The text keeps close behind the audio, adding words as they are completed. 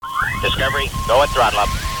Discovery, go at throttle up.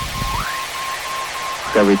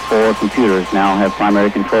 Discovery's 4 computers now have primary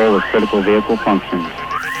control of critical vehicle functions.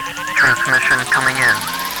 Transmission coming in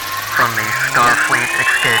from the Starfleet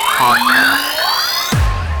Escape Podcast.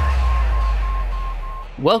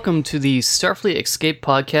 Welcome to the Starfleet Escape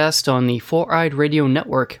Podcast on the Four-Eyed Radio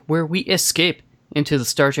Network, where we escape into the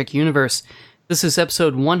Star Trek universe. This is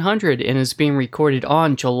episode 100 and is being recorded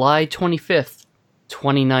on July 25th,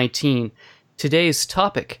 2019. Today's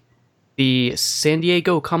topic, the San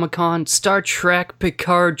Diego Comic-Con Star Trek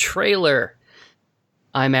Picard trailer.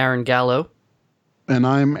 I'm Aaron Gallo. And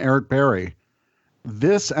I'm Eric Berry.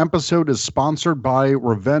 This episode is sponsored by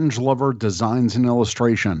Revenge Lover Designs and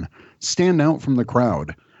Illustration. Stand out from the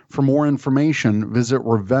crowd. For more information, visit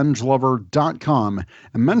revengelover.com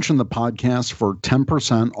and mention the podcast for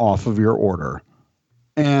 10% off of your order.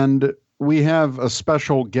 And we have a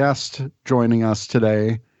special guest joining us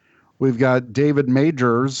today. We've got David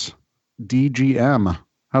Majors, DGM.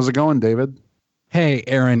 How's it going, David? Hey,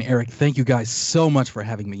 Aaron, Eric, thank you guys so much for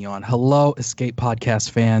having me on. Hello, Escape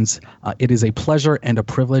Podcast fans. It is a pleasure and a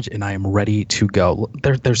privilege, and I am ready to go.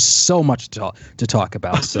 There's so much to talk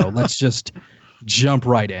about, so let's just jump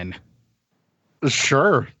right in.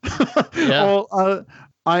 Sure. Yeah. Well,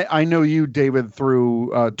 I know you, David,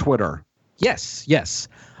 through Twitter. Yes.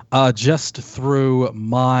 Just through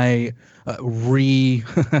my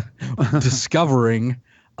rediscovering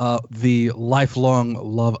the lifelong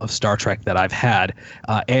love of Star Trek that I've had,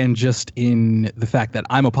 and just in the fact that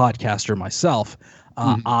I'm a podcaster myself,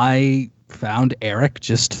 I found Eric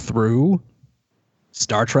just through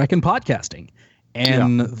Star Trek and podcasting.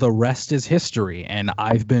 And the rest is history. And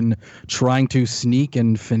I've been trying to sneak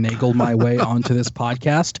and finagle my way onto this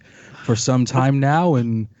podcast for some time now.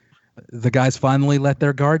 And the guys finally let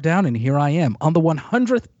their guard down. And here I am on the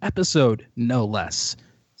 100th episode, no less.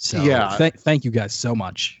 So thank you guys so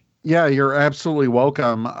much. Yeah, you're absolutely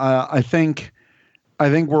welcome. I think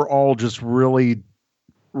we're all just really,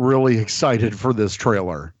 really excited for this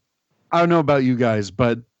trailer. I don't know about you guys,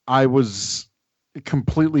 but I was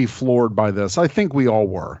completely floored by this. I think we all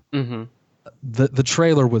were. Mm-hmm. The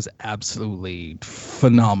trailer was absolutely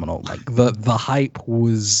phenomenal. Like the hype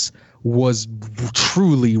was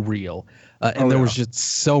truly real, and there was just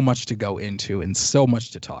so much to go into and so much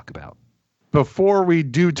to talk about. Before we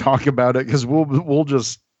do talk about it, because we'll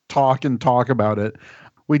just talk about it,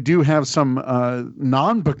 we do have some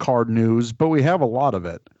non-Picard news, but we have a lot of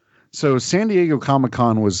it. So San Diego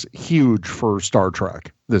Comic-Con was huge for Star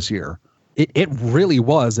Trek this year. It really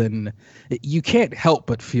was, and you can't help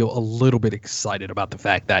but feel a little bit excited about the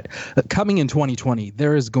fact that coming in 2020,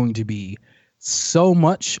 there is going to be so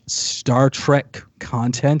much Star Trek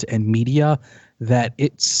content and media that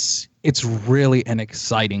it's really an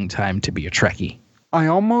exciting time to be a Trekkie. I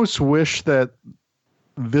almost wish that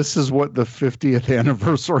this is what the 50th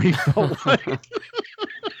anniversary felt like.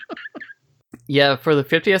 Yeah, for the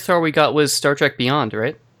 50th, all we got was Star Trek Beyond,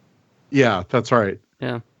 right? Yeah, that's right.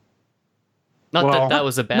 Yeah. Not that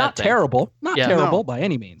was a bad not thing. Terrible. Not terrible No. by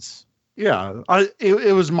any means. Yeah,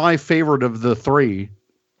 it was my favorite of the three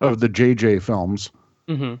of the JJ films.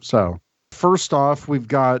 Mm-hmm. So first off, we've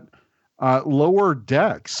got Lower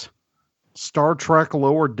Decks, Star Trek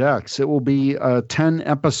Lower Decks. It will be a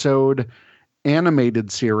 10-episode animated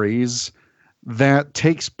series that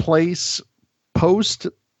takes place post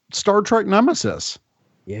Star Trek Nemesis.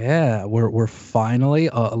 Yeah, we're finally,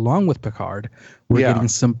 along with Picard, we're getting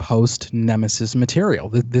some post-Nemesis material.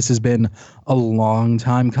 This has been a long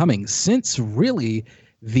time coming, since really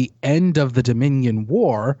the end of the Dominion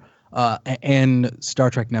War and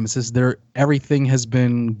Star Trek Nemesis. Everything has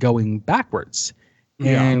been going backwards,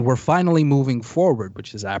 and we're finally moving forward,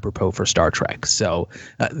 which is apropos for Star Trek. So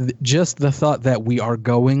just the thought that we are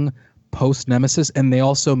going post-Nemesis, and they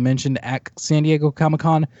also mentioned at San Diego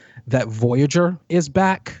Comic-Con that Voyager is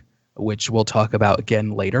back, which we'll talk about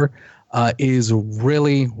again later, is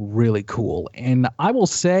really, really cool. And I will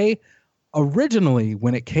say, originally,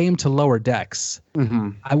 when it came to Lower Decks,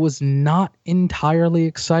 I was not entirely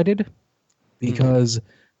excited because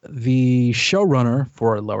the showrunner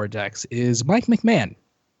for Lower Decks is Mike McMahon.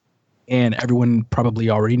 And everyone probably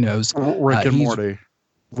already knows. Rick and Morty.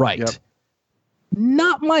 Right. Yep.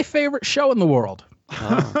 Not my favorite show in the world.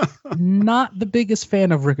 Oh. Not the biggest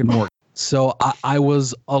fan of Rick and Morty. So I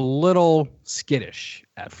was a little skittish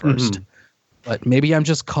at first. But maybe I'm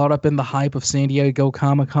just caught up in the hype of San Diego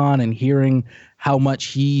Comic-Con and hearing how much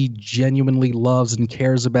he genuinely loves and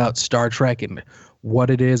cares about Star Trek and what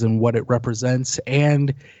it is and what it represents.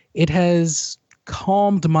 And it has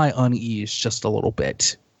calmed my unease just a little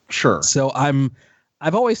bit. Sure. So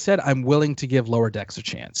I've always said I'm willing to give Lower Decks a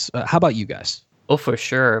chance. How about you guys? Oh, for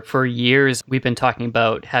sure. For years, we've been talking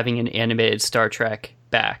about having an animated Star Trek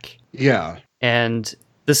back. Yeah. And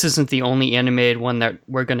this isn't the only animated one that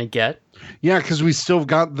we're going to get. Yeah, because we still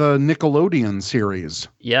got the Nickelodeon series.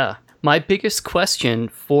 Yeah. My biggest question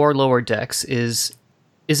for Lower Decks is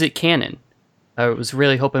it canon? I was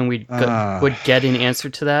really hoping we would get an answer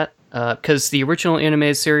to that. Because the original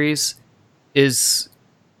animated series is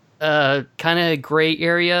kind of gray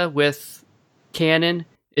area with canon.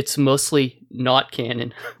 It's mostly not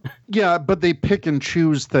canon. Yeah, but they pick and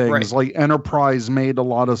choose things. Right. Like Enterprise made a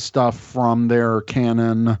lot of stuff from their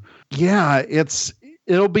canon. Yeah,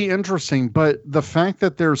 it'll be interesting. But the fact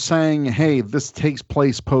that they're saying, hey, this takes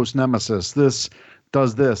place post Nemesis, this,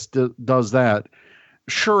 does that.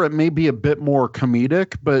 Sure, it may be a bit more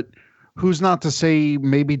comedic, but who's not to say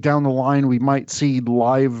maybe down the line we might see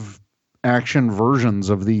live action versions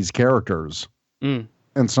of these characters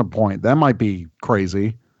at some point. That might be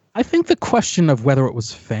crazy. I think the question of whether it was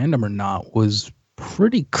fandom or not was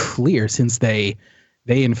pretty clear, since they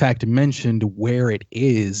in fact mentioned where it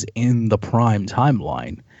is in the Prime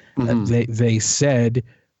timeline. They said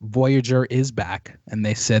Voyager is back, and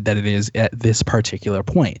they said that it is at this particular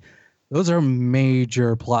point. Those are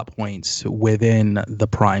major plot points within the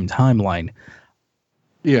Prime timeline.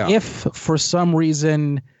 Yeah. If for some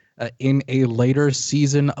reason in a later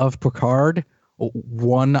season of Picard,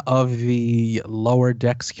 one of the Lower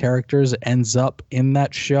Decks characters ends up in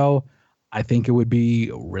that show, I think it would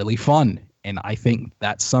be really fun. And I think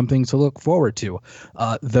that's something to look forward to.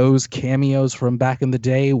 Those cameos from back in the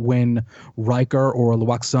day when Riker or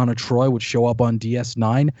Lwaxana Troi would show up on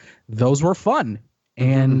DS9, those were fun.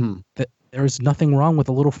 And there's nothing wrong with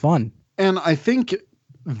a little fun. And I think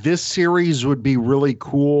this series would be really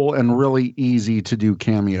cool and really easy to do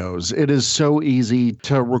cameos. It is so easy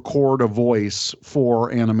to record a voice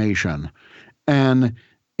for animation. And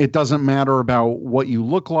it doesn't matter about what you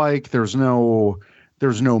look like. There's no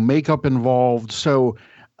makeup involved. So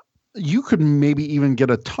you could maybe even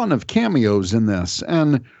get a ton of cameos in this.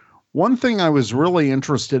 And one thing I was really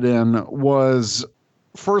interested in was,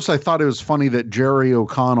 first, I thought it was funny that Jerry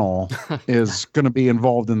O'Connell is going to be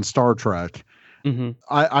involved in Star Trek.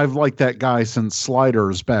 I've liked that guy since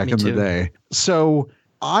Sliders back in the day. So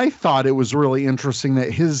I thought it was really interesting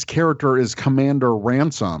that his character is Commander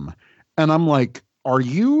Ransom. And I'm like, are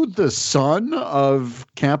you the son of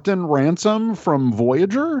Captain Ransom from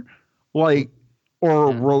Voyager? Like,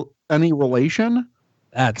 or any relation?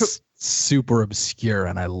 That's super obscure,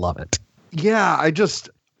 and I love it. Yeah,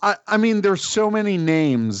 I mean, there's so many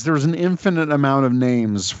names. There's an infinite amount of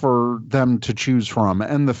names for them to choose from.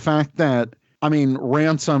 And the fact that, I mean,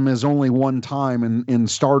 Ransom is only one time in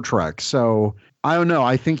Star Trek. So I don't know.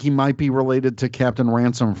 I think he might be related to Captain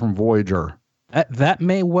Ransom from Voyager. That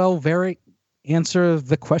may well very answer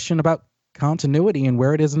the question about continuity and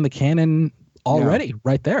where it is in the canon already,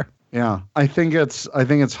 right there. Yeah. I think it's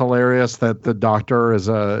hilarious that the Doctor is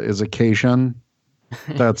a Cation.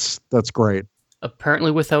 That's great.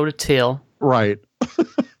 Apparently without a tail. Right.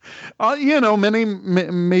 Many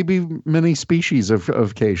species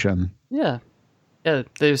of Cation. Yeah. Yeah,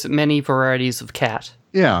 there's many varieties of cat.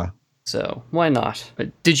 Yeah. So why not?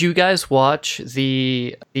 Did you guys watch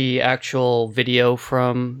the actual video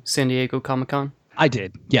from San Diego Comic-Con? I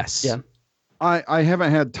did, yes. Yeah. I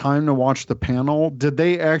haven't had time to watch the panel. Did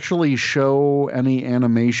they actually show any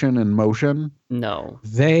animation in motion? No.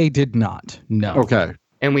 They did not, no. Okay.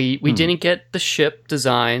 And we didn't get the ship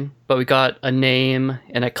design, but we got a name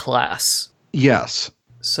and a class. Yes.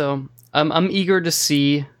 So I'm eager to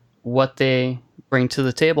see what they bring to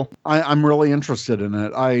the table. I'm really interested in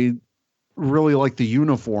it. I really like the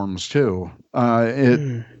uniforms too.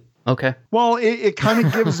 Okay. Well, it kind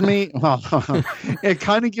of gives me this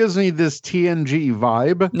TNG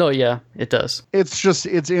vibe. No, yeah, it does.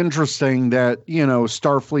 It's interesting that,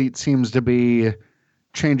 Starfleet seems to be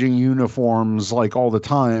changing uniforms like all the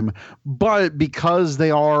time, but because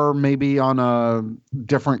they are maybe on a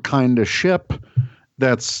different kind of ship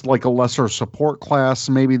that's like a lesser support class,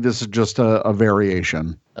 maybe this is just a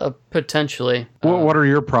variation. Potentially. What are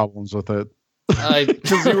your problems with it?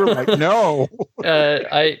 Because you were like, no.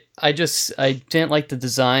 I didn't like the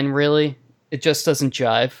design, really. It just doesn't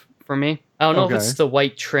jive for me. I don't know if it's the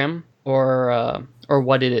white trim or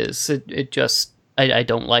what it is. It just I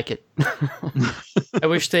don't like it. I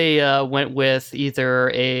wish they went with either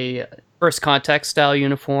a First Contact style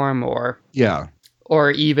uniform or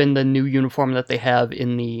even the new uniform that they have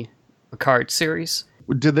in the Picard series.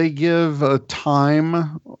 Did they give a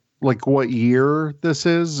time, like what year this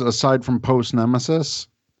is, aside from post Nemesis?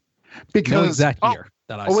 Because no exact year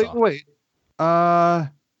that I saw. Wait.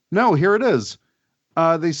 No, here it is.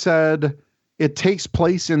 They said it takes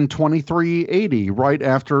place in 2380, right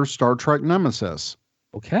after Star Trek Nemesis.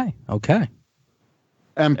 Okay.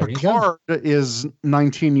 And There you Picard is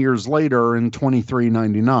 19 years later in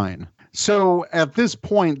 2399. So at this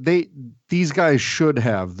point, these guys should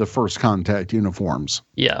have the First Contact uniforms.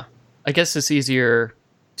 Yeah. I guess it's easier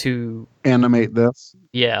to animate this.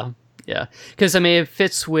 Yeah. Because, I mean, it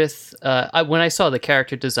fits with... when I saw the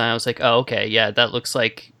character design, I was like, oh, okay, yeah, that looks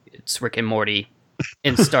like it's Rick and Morty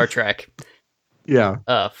in Star Trek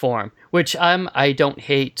form, which I don't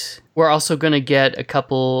hate. We're also going to get a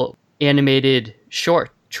couple animated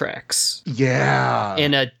short tracks. Yeah.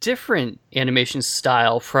 In a different animation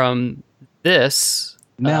style from this.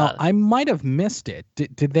 Now, I might have missed it.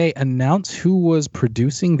 Did they announce who was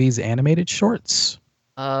producing these animated shorts?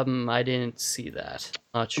 I didn't see that.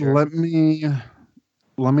 Not sure. Let me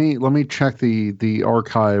check the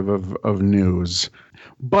archive of news.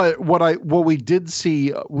 But what we did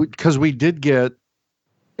see, because we did get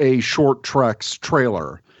a Short Treks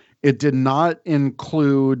trailer, it did not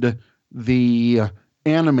include the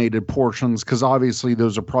animated portions because obviously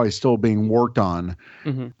those are probably still being worked on.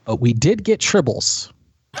 Mm-hmm. But we did get tribbles.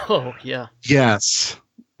 Oh yeah. Yes.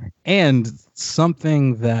 And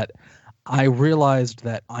something that I realized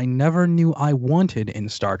that I never knew I wanted in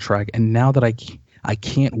Star Trek, and now that I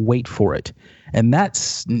can't wait for it. And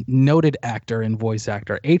that's noted actor and voice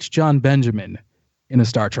actor H. John Benjamin in a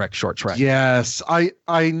Star Trek short track. Yes, I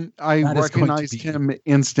recognized him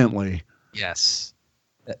instantly. Yes.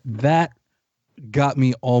 That got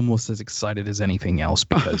me almost as excited as anything else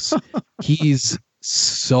because he's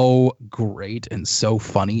so great and so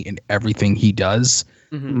funny in everything he does.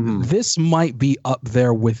 Mm-hmm. This might be up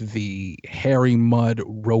there with the Harry Mudd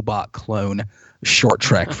robot clone short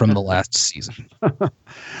trek from the last season.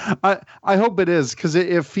 I hope it is, because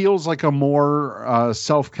it feels like a more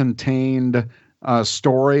self-contained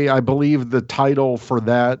story. I believe the title for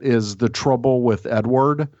that is The Trouble with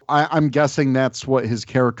Edward. I'm guessing that's what his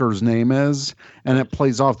character's name is, and it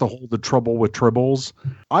plays off the Trouble with Tribbles.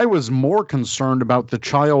 I was more concerned about the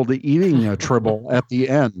child eating a Tribble at the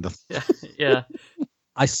end. Yeah.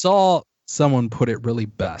 I saw someone put it really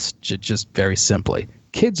best, just very simply.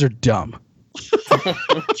 Kids are dumb.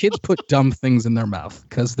 Kids put dumb things in their mouth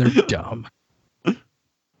because they're dumb.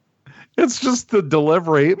 It's just the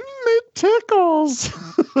delivery. It tickles.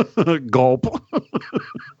 Gulp.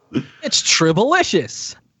 It's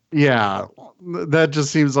tribblicious. Yeah, that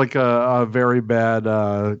just seems like a very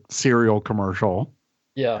bad cereal commercial.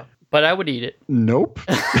 Yeah, but I would eat it. Nope.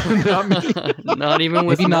 Not me. Not even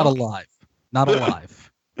with Maybe not milk. alive. Not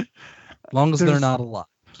alive. As long as they're not alive.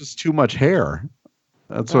 Just too much hair.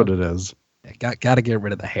 That's what it is. Got to get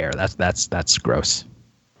rid of the hair. That's gross.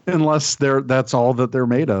 Unless that's all that they're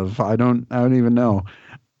made of. I don't even know.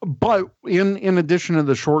 But in addition to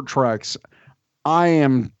the short treks, I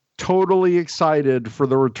am totally excited for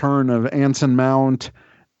the return of Anson Mount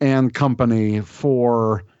and company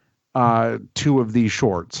for 2 of these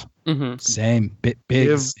shorts. Mm-hmm. Same. Big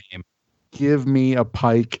same. Give me a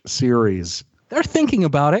Pike series. They're thinking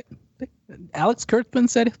about it. Alex Kurtzman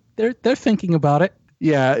said they're thinking about it.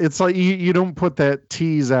 Yeah, it's like you don't put that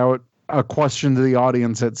tease out a question to the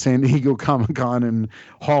audience at San Diego Comic-Con and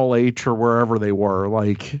Hall H or wherever they were.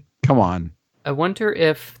 Like, come on. I wonder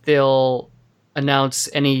if they'll announce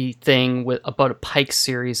anything about a Pike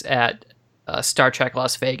series at Star Trek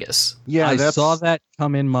Las Vegas. Yeah, I saw that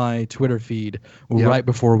come in my Twitter feed right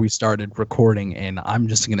before we started recording, and I'm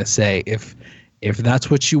just going to say, if that's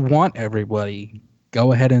what you want, everybody,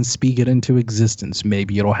 go ahead and speak it into existence.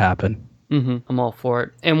 Maybe it'll happen. Mm-hmm. I'm all for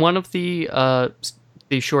it. And one of the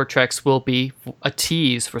short treks will be a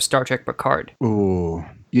tease for Star Trek Picard. Ooh,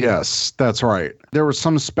 yes, that's right. There was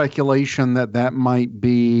some speculation that might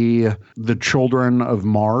be the children of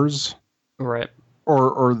Mars, right?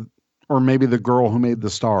 Or maybe the girl who made the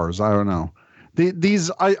stars. I don't know.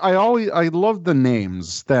 I love the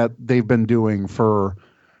names that they've been doing for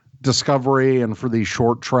Discovery and for these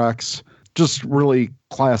short treks. Just really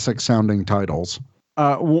classic sounding titles.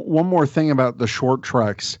 One more thing about the short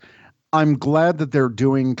treks. I'm glad that they're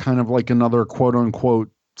doing kind of like another quote unquote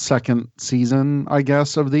second season, I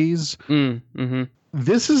guess, of these. Mm-hmm.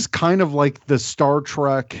 This is kind of like the Star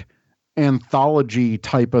Trek anthology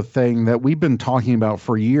type of thing that we've been talking about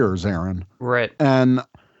for years, Aaron. Right. And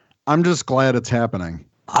I'm just glad it's happening.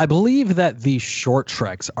 I believe that these short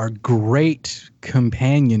treks are great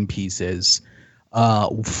companion pieces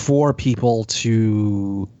for people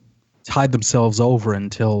to tide themselves over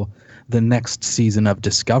until the next season of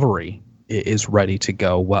Discovery is ready to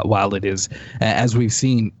go, while it is, as we've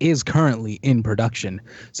seen, is currently in production.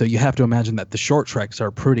 So you have to imagine that the short treks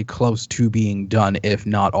are pretty close to being done, if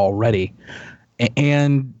not already.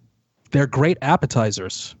 And they're great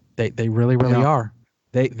appetizers. They really are.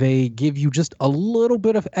 They give you just a little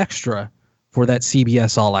bit of extra for that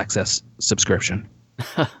CBS All Access subscription.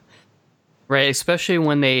 Right, especially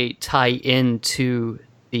when they tie into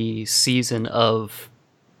the season of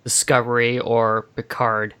Discovery or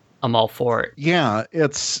Picard. I'm all for it. Yeah,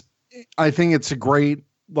 I think it's a great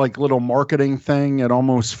little marketing thing. It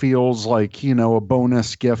almost feels like, a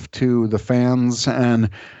bonus gift to the fans, and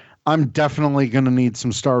I'm definitely going to need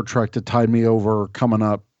some Star Trek to tide me over coming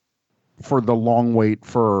up for the long wait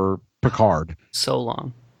for Picard. So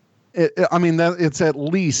long. It's at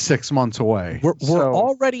least 6 months away. We're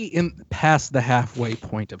already past the halfway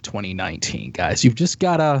point of 2019, guys. You've just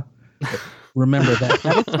got to remember that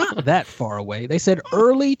it's not that far away. They said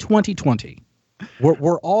early 2020.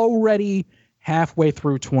 We're already halfway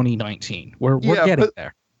through 2019. We're getting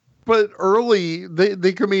there. But early,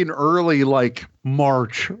 they could mean early, like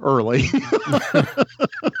March early.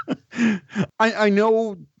 I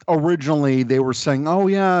know originally they were saying, oh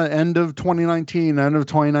yeah, end of 2019.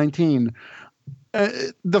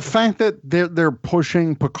 The fact that they're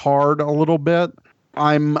pushing Picard a little bit,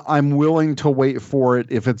 I'm willing to wait for it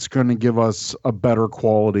if it's going to give us a better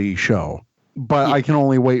quality show. But yeah. I can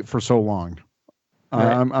only wait for so long.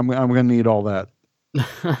 Right. I'm going to need all that.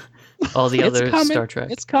 All the other Star Trek.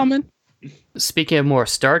 It's coming. Speaking of more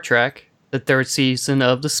Star Trek, the third season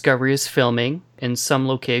of Discovery is filming in some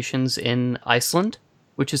locations in Iceland,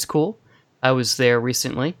 which is cool. I was there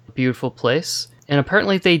recently. Beautiful place. And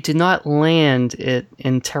apparently they did not land it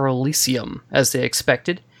in Terralisium as they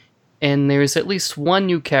expected. And there's at least one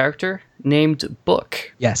new character named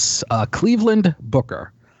Book. Yes, Cleveland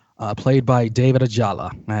Booker, played by David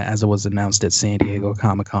Ajala, as it was announced at San Diego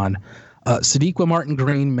Comic-Con. Sadiqa Martin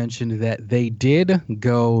Green mentioned that they did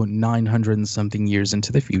go 900 and something years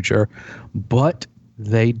into the future, but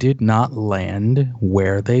they did not land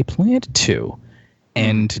where they planned to.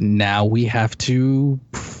 And now we have to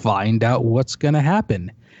find out what's going to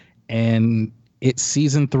happen. And it's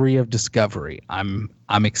season 3 of Discovery. I'm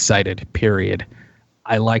excited, period.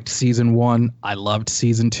 I liked season 1. I loved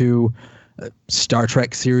season 2. Star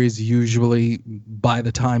Trek series, usually by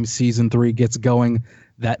the time season 3 gets going,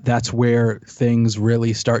 that's where things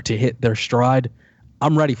really start to hit their stride.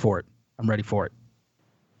 I'm ready for it.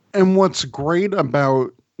 And what's great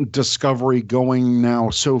about Discovery going now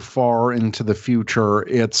so far into the future,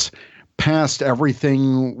 it's past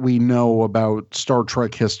everything we know about Star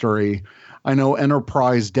Trek history. I know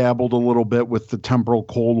Enterprise dabbled a little bit with the temporal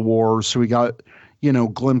Cold War, so we got,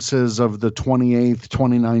 glimpses of the 28th,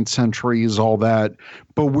 29th centuries, all that.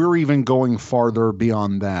 But we're even going farther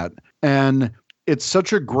beyond that. And it's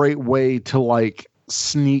such a great way to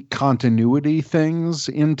sneak continuity things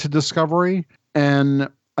into Discovery. And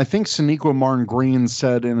I think Sonequa Martin Green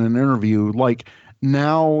said in an interview,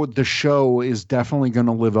 now the show is definitely going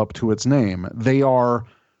to live up to its name. They are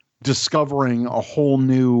discovering a whole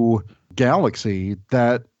new galaxy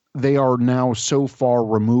that they are now so far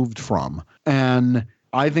removed from. And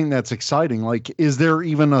I think that's exciting. Is there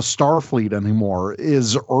even a Starfleet anymore?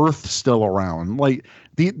 Is Earth still around?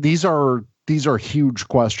 These are huge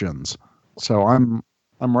questions. So I'm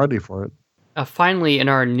ready for it. Finally, in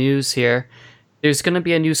our news here, there's going to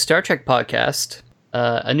be a new Star Trek podcast,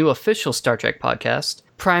 a new official Star Trek podcast,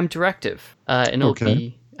 Prime Directive. And it'll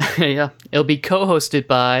be it'll be co-hosted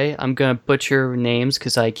by, I'm going to butcher names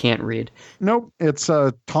because I can't read. Nope, it's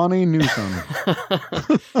Tawny Newsom.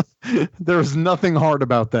 There's nothing hard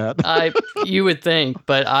about that. You would think,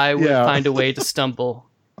 but I would find a way to stumble.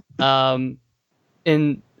 And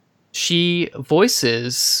she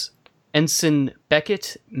voices Ensign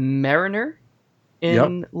Beckett Mariner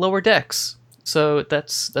in Lower Decks. So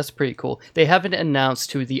that's pretty cool. They haven't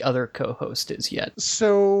announced who the other co-host is yet.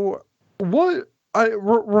 So what? I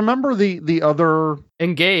remember the other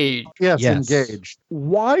Engaged. Yes, Engaged.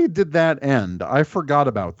 Why did that end? I forgot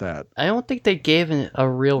about that. I don't think they gave a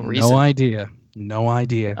real reason. No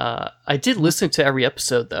idea. I did listen to every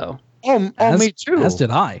episode though. Oh, me too. As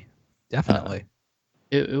did I. Definitely.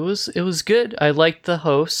 It was good. I liked the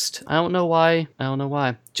host. I don't know why.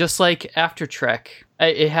 Just like After Trek,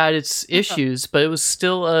 it had its issues, but it was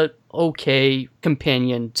still a okay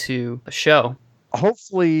companion to a show.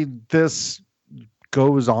 Hopefully this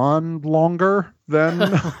goes on longer than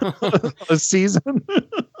a season.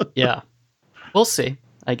 Yeah. We'll see,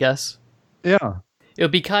 I guess. Yeah. It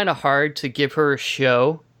would be kind of hard to give her a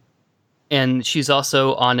show, and she's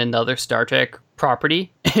also on another Star Trek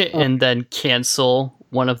property, and then cancel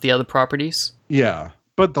one of the other properties. Yeah.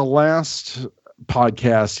 But the last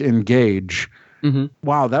podcast, Engage,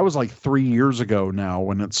 wow, that was like 3 years ago now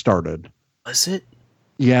when it started. Was it?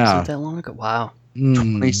 Yeah. Was it that long ago? Wow.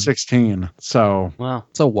 2016. So. Wow.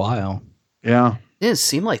 It's a while. Yeah. It didn't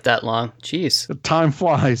seem like that long. Jeez. Time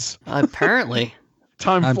flies. Apparently.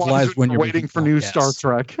 Time flies when you're waiting for new Star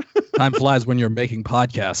Trek. Time flies when you're making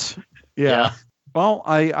podcasts. Yeah. Well,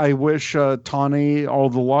 I wish Tawny all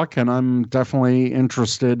the luck, and I'm definitely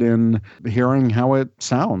interested in hearing how it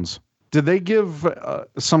sounds. Did they give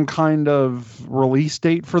some kind of release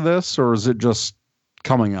date for this, or is it just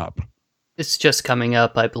coming up? It's just coming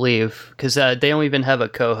up, I believe, because they don't even have a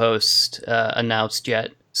co-host announced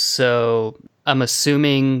yet. So I'm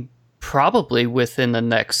assuming probably within the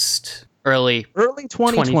next early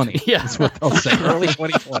 2020. Yeah. That's what they'll say. Early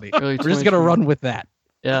 2020. We're just going to run with that.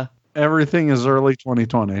 Yeah. Everything is early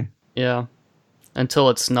 2020. Yeah. Until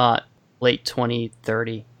it's not late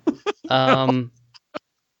 2030.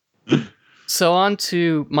 So on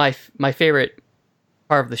to my favorite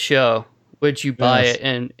part of the show. Would you buy it?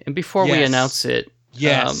 And before we announce it,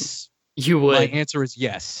 yes, you would. My answer is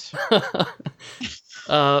yes.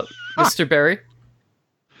 Mr. Berry?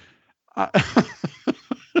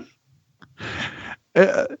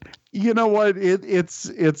 You know what? It's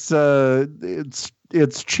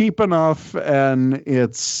cheap enough, and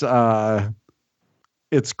it's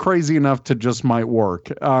crazy enough to just might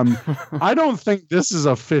work. I don't think this is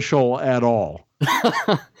official at all.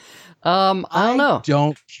 I don't know. I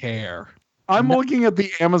don't care. I'm looking at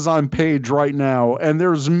the Amazon page right now, and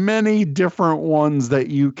there's many different ones that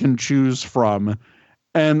you can choose from,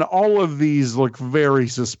 and all of these look very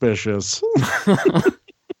suspicious.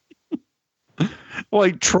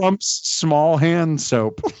 Like Trump's small hand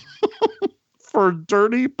soap for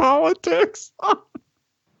dirty politics.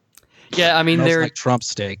 Yeah, I mean, they're like Trump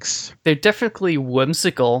steaks. They're definitely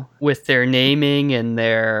whimsical with their naming and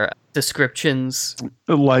their descriptions.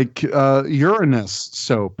 Like Uranus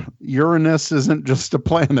soap. Uranus isn't just a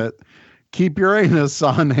planet. Keep Uranus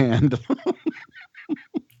on hand.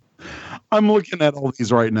 I'm looking at all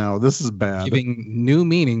these right now. This is bad. Giving new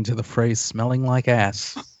meaning to the phrase smelling like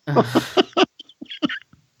ass.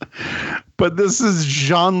 But this is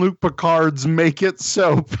Jean-Luc Picard's Make It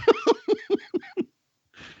soap.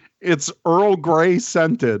 It's Earl Grey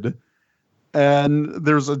scented. And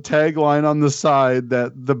there's a tagline on the side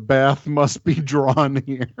that the bath must be drawn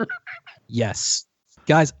here. Yes.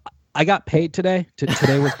 Guys, I got paid today.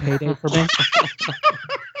 Today was payday for me.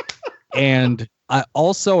 And I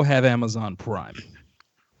also have Amazon Prime.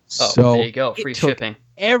 So there you go. Free shipping.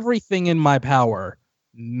 Everything in my power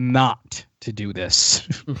not to do this.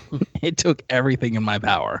 It took everything in my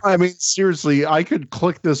power. I mean, seriously, I could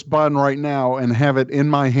click this button right now and have it in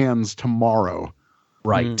my hands tomorrow.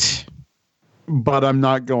 Right. But I'm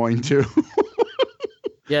not going to.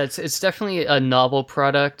 Yeah, it's definitely a novel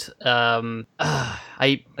product. If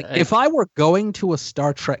I were going to a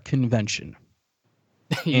Star Trek convention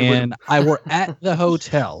and I were at the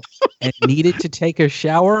hotel and needed to take a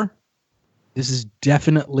shower, this is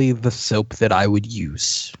definitely the soap that I would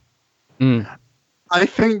use. I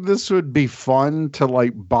think this would be fun to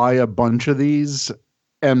like buy a bunch of these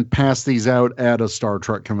and pass these out at a Star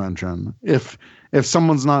Trek convention. If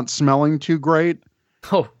someone's not smelling too great,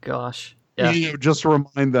 oh gosh, yeah, you just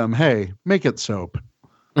remind them, hey, make it soap.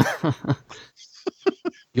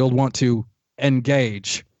 You'll want to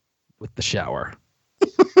engage with the shower.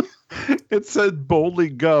 It said boldly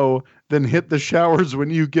go, then hit the showers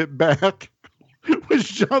when you get back. With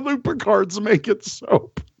Jean-Luc Picard's Make It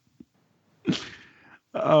soap.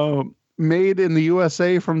 Made in the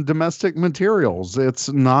USA from domestic materials. It's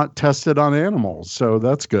not tested on animals, so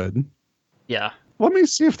that's good. Yeah. Let me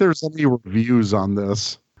see if there's any reviews on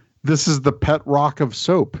this. This is the pet rock of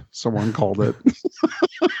soap, someone called it.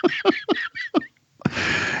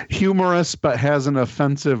 Humorous, but has an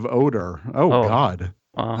offensive odor. Oh. God.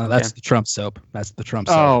 That's the Trump soap. That's the Trump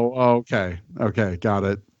soap. Oh, okay. Okay, got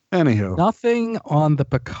it. Anywho. Nothing on the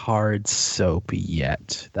Picard soap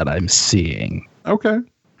yet that I'm seeing. Okay.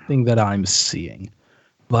 Thing that I'm seeing.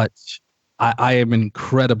 But I am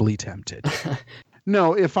incredibly tempted.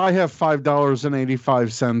 No, if I have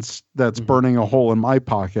 $5.85 that's burning a hole in my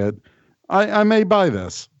pocket, I may buy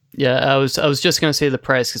this. Yeah, I was just gonna say the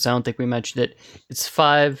price because I don't think we mentioned it. It's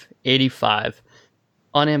 $5.85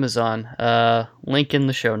 on Amazon. Link in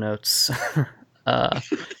the show notes.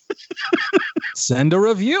 Send a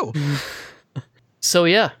review. So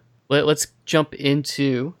yeah, let's jump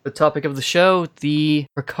into the topic of the show, the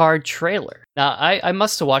Picard trailer. Now, I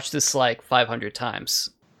must have watched this like 500 times.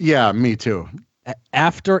 Yeah, me too.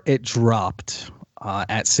 After it dropped,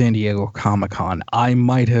 at San Diego Comic-Con. I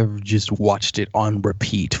might have just watched it on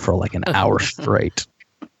repeat for like an hour straight.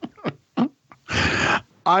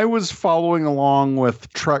 I was following along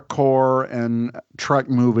with Trek Core and Trek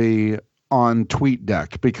Movie on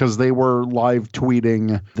TweetDeck because they were live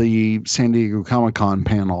tweeting the San Diego Comic-Con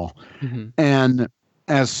panel. Mm-hmm. And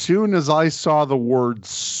as soon as I saw the word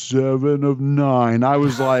 7 of 9, I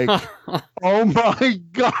was like, oh my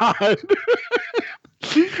God.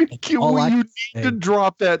 You need to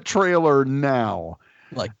drop that trailer now.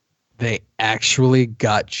 Like, they actually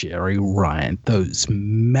got Jerry Ryan. Those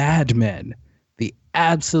madmen. The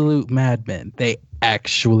absolute madmen. They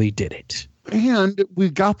actually did it. And we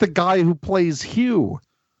got the guy who plays Hugh.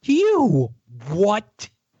 Hugh? What?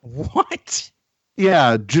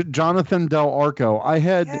 Yeah, Jonathan Del Arco.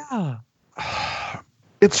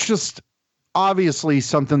 It's just obviously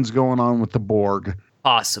something's going on with the Borg.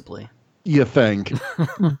 Possibly. You think.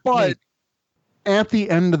 But at the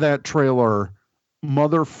end of that trailer,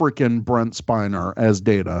 mother frickin' Brent Spiner as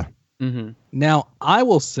Data. Mm-hmm. Now, I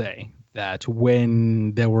will say that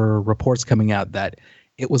when there were reports coming out that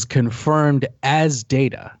it was confirmed as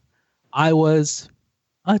Data, I was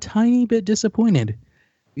a tiny bit disappointed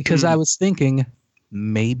because I was thinking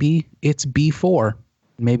maybe it's B4.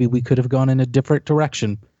 Maybe we could have gone in a different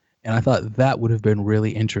direction. And I thought that would have been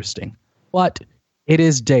really interesting. But it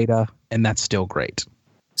is Data, and that's still great.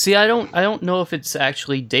 See, I don't know if it's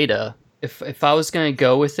actually Data. If I was going to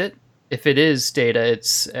go with it, if it is Data,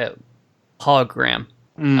 it's a hologram.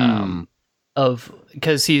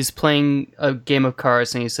 Because he's playing a game of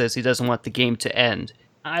cards and he says he doesn't want the game to end.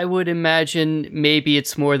 I would imagine maybe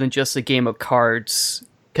it's more than just a game of cards,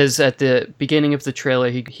 because at the beginning of the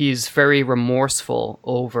trailer he's very remorseful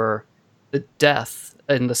over the death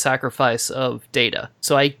and the sacrifice of Data.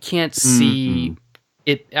 So I can't see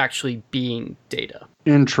it actually being Data.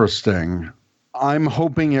 Interesting. I'm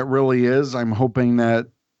hoping it really is. I'm hoping that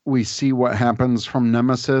we see what happens from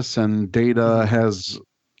Nemesis and Data has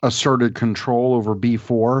asserted control over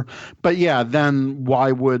B4. But yeah, then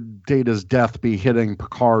why would Data's death be hitting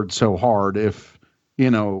Picard so hard if,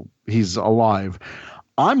 he's alive?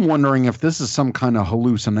 I'm wondering if this is some kind of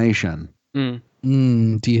hallucination. Do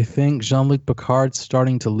you think Jean-Luc Picard's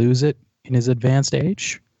starting to lose it in his advanced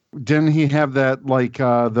age? Didn't he have that,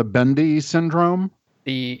 the Bendy syndrome?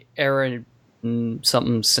 The Aaron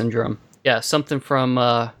something syndrome. Yeah, something from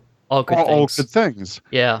All Good Things. All Good Things.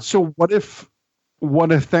 Yeah. So what if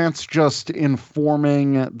that's just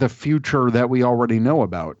informing the future that we already know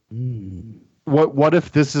about? What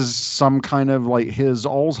if this is some kind of his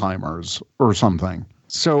Alzheimer's or something?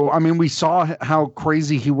 So, I mean, we saw how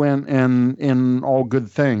crazy he went in All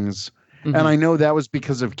Good Things. Mm-hmm. And I know that was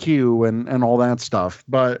because of Q and all that stuff,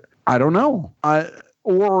 but I don't know.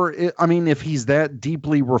 If he's that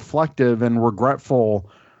deeply reflective and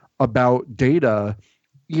regretful about Data,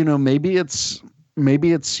 maybe it's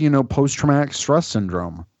post-traumatic stress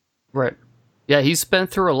syndrome. Right. Yeah, he's been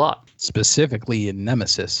through a lot. Specifically in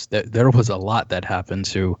Nemesis, there was a lot that happened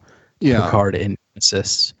to Picard in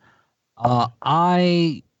Nemesis.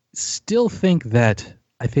 I still think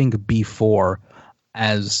B4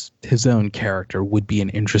 as his own character would be an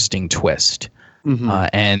interesting twist. Mm-hmm.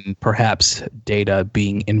 And perhaps Data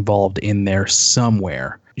being involved in there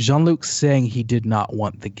somewhere. Jean-Luc saying he did not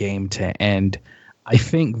want the game to end, I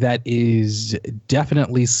think that is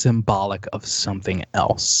definitely symbolic of something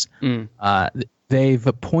else. They've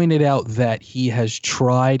pointed out that he has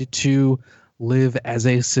tried to live as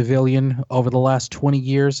a civilian over the last 20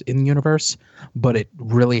 years in the universe, but it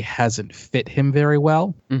really hasn't fit him very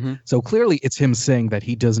well. Mm-hmm. So clearly it's him saying that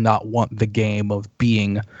he does not want the game of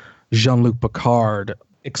being Jean-Luc Picard,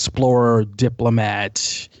 explorer,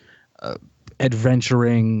 diplomat,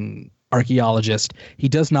 adventuring archaeologist. He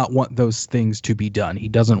does not want those things to be done. He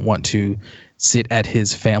doesn't want to sit at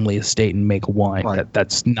his family estate and make wine. Right.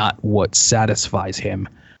 That's not what satisfies him.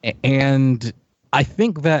 And I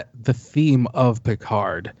think that the theme of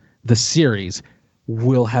Picard, the series,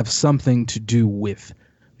 will have something to do with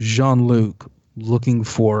Jean-Luc looking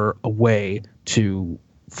for a way to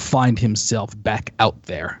find himself back out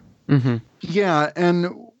there. Mm-hmm. Yeah,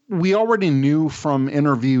 and we already knew from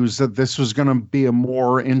interviews that this was going to be a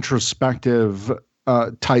more introspective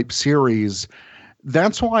type series.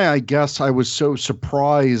 That's why I guess I was so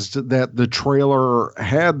surprised that the trailer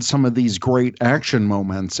had some of these great action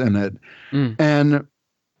moments in it. And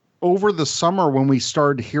over the summer, when we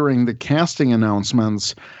started hearing the casting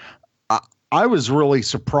announcements, I was really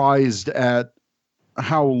surprised at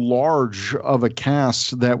how large of a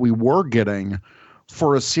cast that we were getting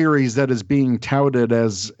for a series that is being touted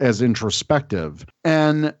as introspective.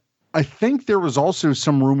 And I think there was also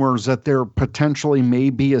some rumors that there potentially may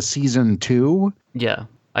be a season 2. Yeah,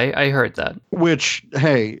 I heard that. Which,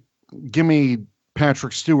 hey, give me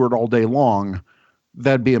Patrick Stewart all day long.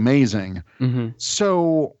 That'd be amazing. Mm-hmm.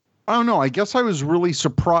 So, I don't know. I guess I was really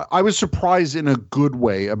surprised. I was surprised in a good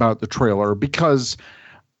way about the trailer because,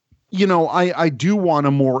 I do want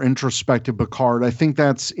a more introspective Picard. I think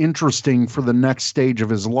that's interesting for the next stage of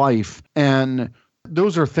his life. And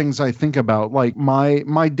those are things I think about, like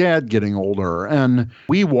my dad getting older. And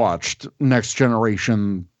we watched Next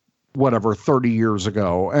Generation, 30 years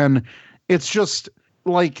ago. And it's just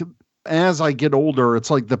like, as I get older, it's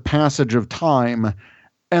like the passage of time.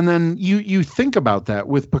 And then you think about that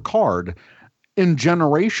with Picard. In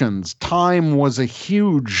Generations, time was a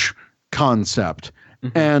huge concept.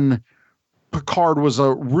 Mm-hmm. And Picard was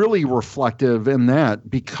really reflective in that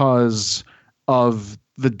because of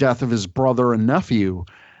the death of his brother and nephew.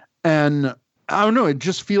 And I don't know, it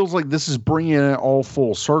just feels like this is bringing it all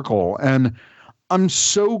full circle. And I'm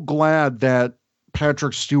so glad that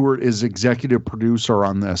Patrick Stewart is executive producer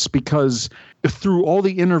on this, because through all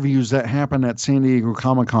the interviews that happened at San Diego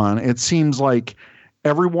Comic-Con, it seems like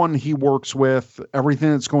everyone he works with,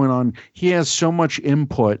 everything that's going on, he has so much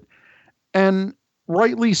input, and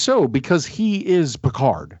rightly so, because he is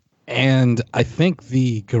Picard. And I think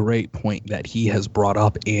the great point that he has brought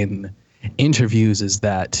up in interviews is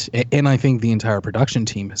that, and I think the entire production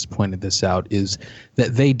team has pointed this out, is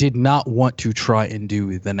that they did not want to try and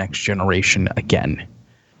do The Next Generation again,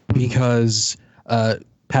 because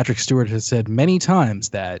Patrick Stewart has said many times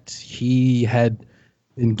that he had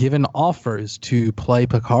been given offers to play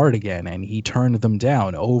Picard again, and he turned them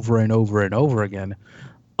down over and over and over again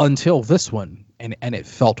until this one, and it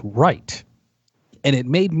felt right. And it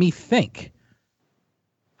made me think,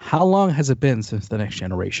 how long has it been since The Next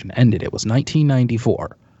Generation ended? It was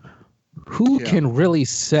 1994. Who can really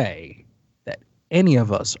say that any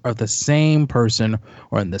of us are the same person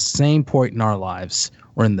or in the same point in our lives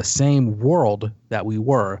or in the same world that we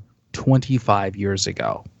were 25 years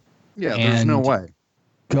ago? Yeah, there's no way.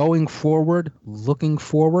 Going forward, looking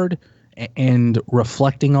forward, and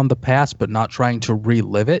reflecting on the past but not trying to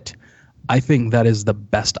relive it, I think that is the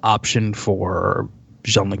best option for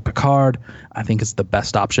Jean-Luc Picard. I think it's the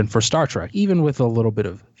best option for Star Trek, even with a little bit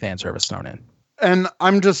of fan service thrown in. And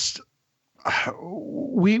I'm just,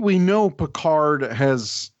 we know Picard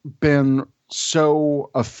has been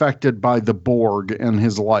so affected by the Borg in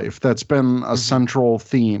his life. That's been a central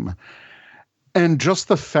theme. And just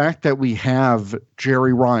the fact that we have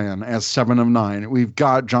Jerry Ryan as 7 of 9, we've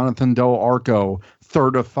got Jonathan Del Arco,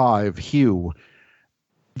 3rd of 5, Hugh.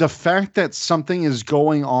 The fact that something is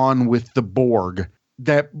going on with the Borg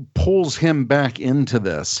that pulls him back into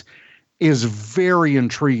this is very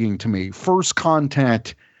intriguing to me. First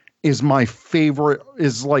Contact is my favorite,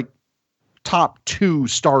 is like top 2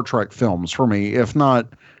 Star Trek films for me, if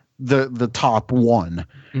not the top 1.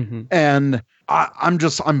 Mm-hmm. And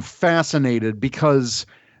I'm fascinated because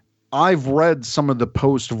I've read some of the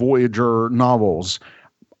post-Voyager novels.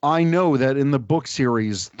 I know that in the book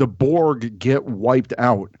series, the Borg get wiped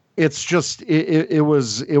out. It's just, it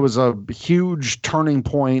was a huge turning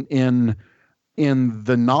point in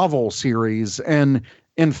the novel series. And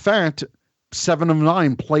in fact, 7 of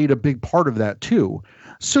 9 played a big part of that too.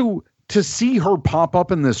 So to see her pop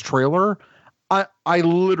up in this trailer, I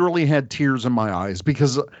literally had tears in my eyes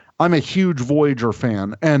because I'm a huge Voyager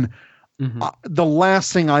fan. And the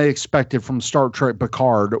last thing I expected from Star Trek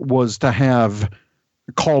Picard was to have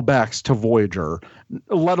callbacks to Voyager,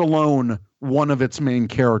 let alone one of its main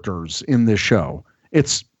characters in this show.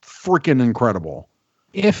 It's freaking incredible.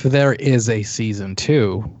 If there is a season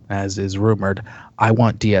 2, as is rumored, I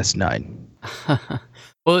want DS9.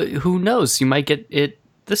 Well, who knows? You might get it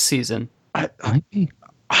this season.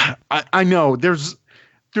 I know there's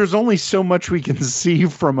only so much we can see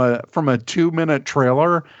from a 2-minute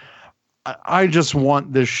trailer. I just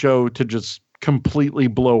want this show to just completely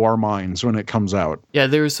blow our minds when it comes out. Yeah,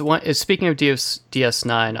 there's one. Speaking of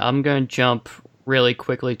DS9, I'm going to jump really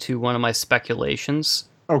quickly to one of my speculations.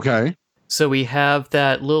 Okay. So we have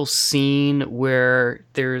that little scene where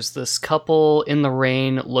there's this couple in the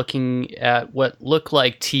rain looking at what look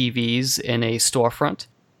like TVs in a storefront.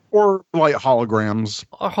 Or like holograms.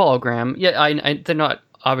 A hologram. Yeah, they're not,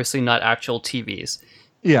 obviously not actual TVs.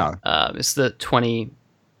 Yeah. It's the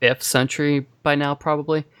 25th century by now,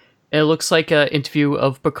 probably. And it looks like an interview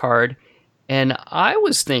of Picard. And I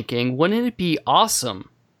was thinking, wouldn't it be awesome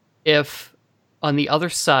if on the other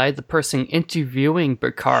side, the person interviewing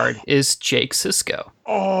Picard is Jake Sisko?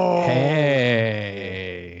 Oh.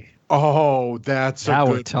 Hey. Oh, that's now a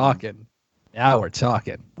we're good talking. one. Now we're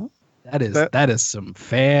talking. That is some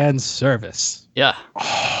fan service. Yeah.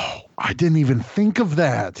 Oh, I didn't even think of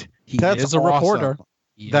that. That's That's a awesome. reporter.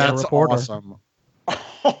 That's awesome.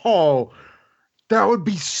 Oh, that would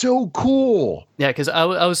be so cool. Yeah, because I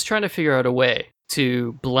was trying to figure out a way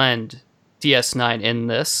to blend DS9 in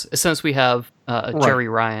this, since we have Jerry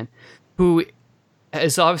Ryan, who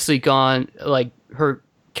has obviously gone, like, her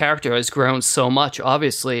character has grown so much,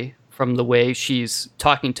 obviously, from the way she's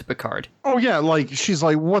talking to Picard. Oh, yeah, like, she's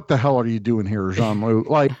like, what the hell are you doing here, Jean-Luc?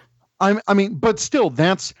 Like, I mean, but still,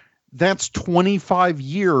 that's 25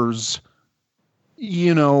 years,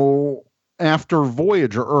 you know, after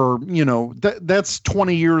Voyager, or, you know, that's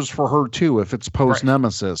 20 years for her too, if it's post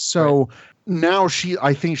Nemesis. So now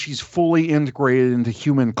I think she's fully integrated into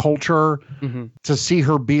human culture. Mm-hmm. To see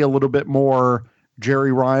her be a little bit more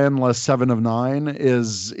Jerry Ryan, less 7 of 9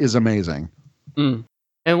 is amazing. Mm.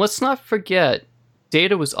 And let's not forget,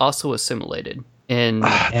 Data was also assimilated in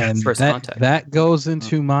First Contact. That goes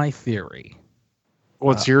into my theory.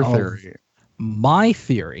 What's your theory? My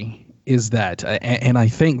theory is that, and I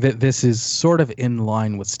think that this is sort of in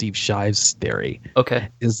line with Steve Shive's theory. Okay.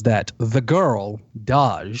 Is that the girl,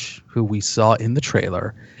 Daj, who we saw in the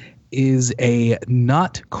trailer, is a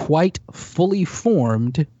not quite fully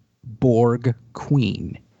formed Borg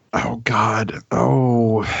queen. Oh, God.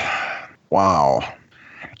 Oh, wow.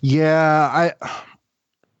 Yeah,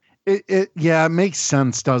 it makes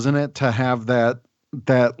sense, doesn't it, to have that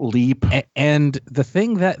leap. And the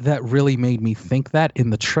thing that really made me think that in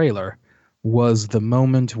the trailer was the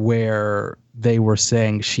moment where they were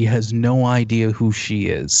saying she has no idea who she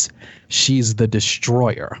is. She's the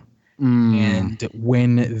destroyer. And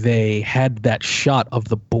when they had that shot of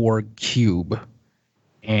the Borg cube,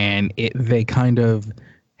 and they kind of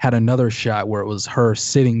had another shot where it was her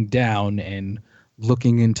sitting down and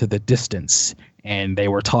looking into the distance, and they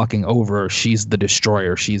were talking over, she's the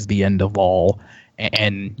destroyer, she's the end of all.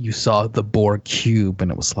 And you saw the Borg cube, and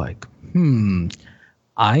it was like,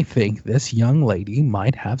 I think this young lady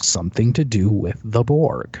might have something to do with the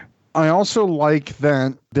Borg. I also like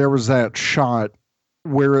that there was that shot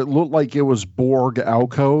where it looked like it was Borg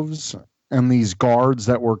alcoves and these guards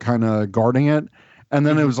that were kind of guarding it. And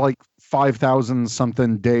then it was like 5,000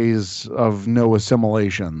 something days of no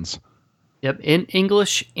assimilations. Yep, in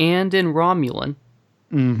English and in Romulan.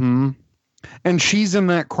 Mm-hmm. And she's in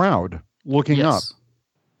that crowd looking up,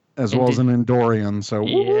 as well as an Andorian. So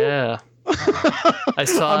yeah, I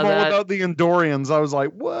saw I'm that. all about the Andorians. I was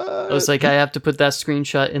like, what? I was like, I have to put that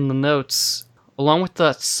screenshot in the notes, along with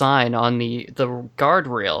that sign on the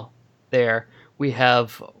guardrail. There, we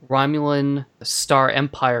have Romulan Star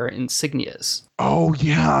Empire insignias. Oh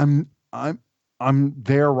yeah, I'm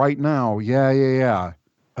there right now. Yeah.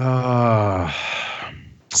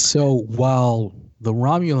 So while the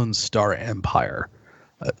Romulan Star Empire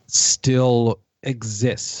still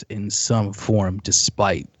exists in some form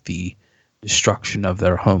despite the destruction of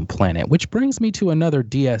their home planet, which brings me to another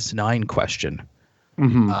DS9 question,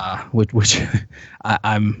 which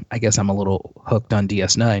I guess I'm a little hooked on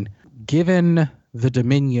DS9. Given the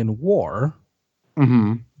Dominion War,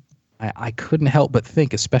 I couldn't help but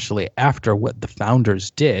think, especially after what the founders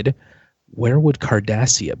did, where would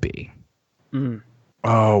Cardassia be?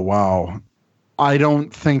 Oh, wow. I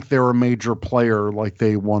don't think they're a major player like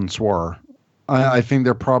they once were. I think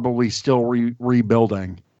they're probably still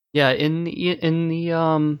rebuilding. Yeah, in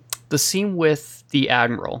the scene with the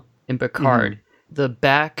Admiral in Picard, the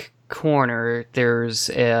back corner, there's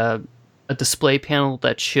a display panel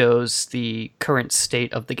that shows the current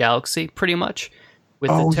state of the galaxy, pretty much, with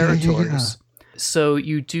the territories. Yeah. So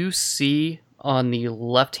you do see on the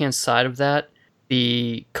left-hand side of that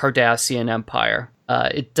the Cardassian Empire.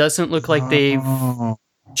 It doesn't look like they've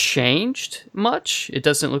changed much. It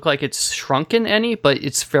doesn't look like it's shrunken any, but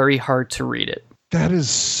it's very hard to read it. That is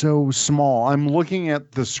so small. I'm looking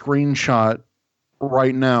at the screenshot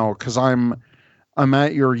right now because I'm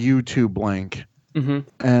at your YouTube link.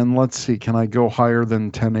 And let's see, can I go higher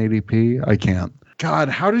than 1080p? I can't. God,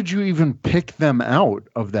 how did you even pick them out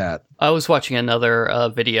of that? I was watching another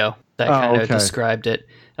video that kind of described it.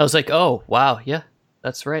 I was like, oh, wow, yeah,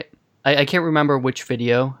 that's right. I can't remember which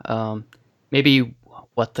video. Maybe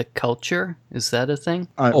What the Culture? Is that a thing?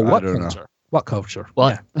 What culture? What culture?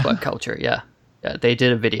 What culture? Yeah, they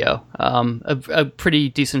did a video. A pretty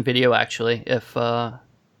decent video actually.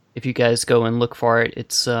 If you guys go and look for it,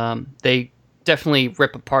 it's they definitely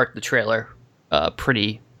rip apart the trailer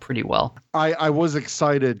pretty well. I was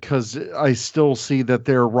excited because I still see that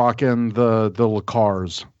they're rocking the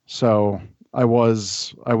Lacars, so I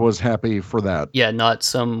was happy for that. Yeah, not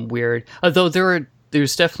some weird. Although there are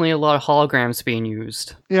there's definitely a lot of holograms being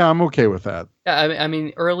used. Yeah, I'm okay with that. Yeah, I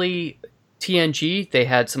mean, early TNG, they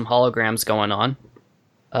had some holograms going on.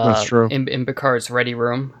 That's true. In Picard's ready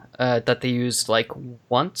room, that they used like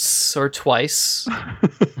once or twice.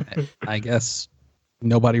 I guess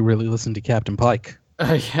nobody really listened to Captain Pike.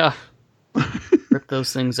 Yeah. Rip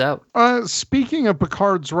those things out. Speaking of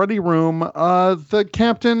Picard's ready room, the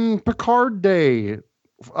Captain Picard Day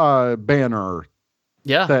banner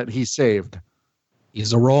that he saved.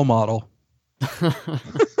 He's a role model.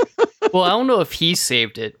 Well, I don't know if he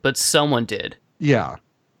saved it, but someone did. Yeah.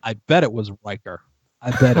 I bet it was Riker.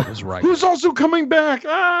 Who's also coming back?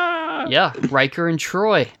 Ah! Yeah, Riker and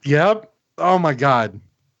Troy. Yep. Oh my God.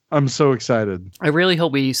 I'm so excited. I really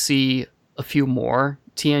hope we see a few more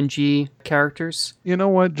TNG characters. You know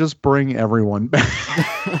what? Just bring everyone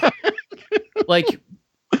back. Like,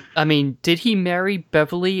 I mean, did he marry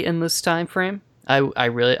Beverly in this time frame? I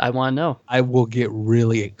want to know. I will get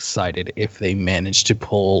really excited if they manage to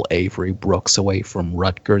pull Avery Brooks away from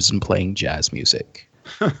Rutgers and playing jazz music.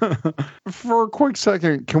 For a quick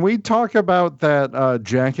second, can we talk about that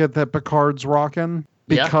jacket that Picard's rocking?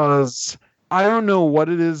 Because I don't know what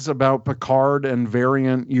it is about Picard and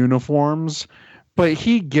variant uniforms, but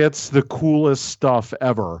he gets the coolest stuff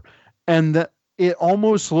ever. And it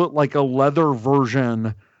almost looked like a leather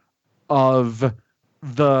version of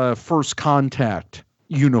the First Contact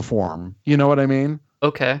uniform. You know what I mean?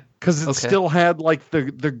 Okay. Because it still had like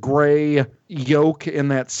the gray yoke in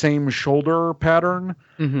that same shoulder pattern.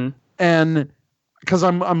 Mm-hmm. And because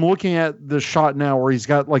I'm looking at the shot now where he's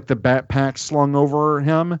got like the backpack slung over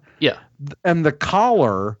him. Yeah. And the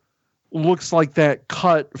collar looks like that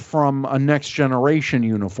cut from a Next Generation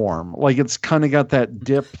uniform. Like it's kind of got that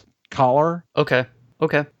dip collar. Okay.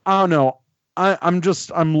 I don't know.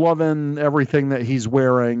 I'm loving everything that he's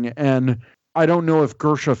wearing. And I don't know if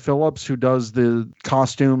Gersha Phillips, who does the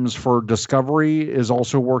costumes for Discovery, is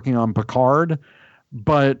also working on Picard,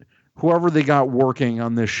 but whoever they got working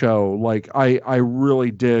on this show, like I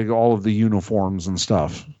really dig all of the uniforms and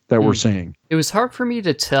stuff that we're seeing. It was hard for me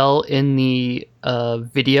to tell in the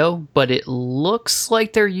video, but it looks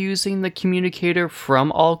like they're using the communicator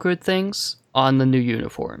from All Good Things on the new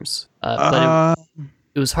uniforms. But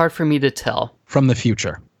it was hard for me to tell. From the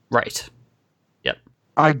future. Right. Yep.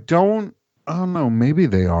 I don't know. Maybe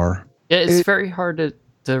they are. Yeah, it's very hard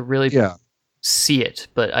to really see it,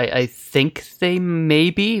 but I think they may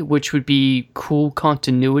be, which would be cool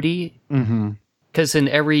continuity. Because in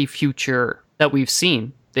every future that we've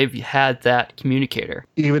seen, they've had that communicator.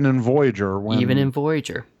 Even in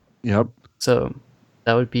Voyager. Yep. So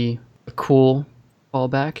that would be a cool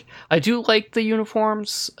callback. I do like the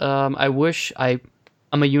uniforms. I wish I'm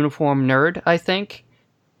a uniform nerd, I think.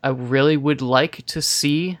 I really would like to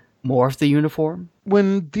see more of the uniform.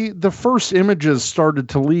 When the first images started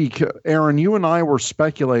to leak, Aaron, you and I were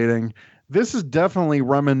speculating, this is definitely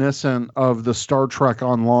reminiscent of the Star Trek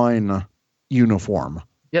Online uniform.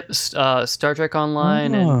 Yep, Star Trek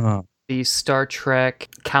Online and the Star Trek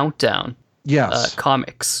Countdown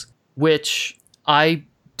comics, which I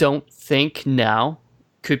don't think now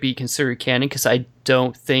could be considered canon because I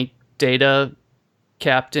don't think Data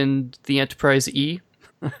captained the Enterprise E.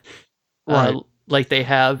 Right. Like they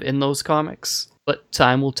have in those comics, but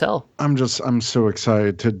time will tell. I'm so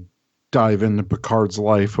excited to dive into Picard's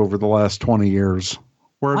life over the last 20 years.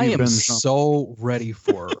 Where have you been? So ready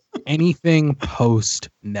for anything post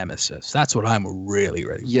Nemesis. That's what I'm really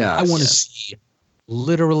ready for. Yes. I want to see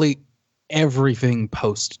literally everything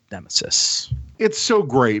post Nemesis. It's so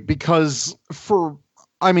great because for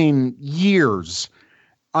years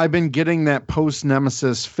I've been getting that post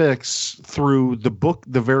Nemesis fix through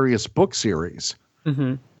the various book series.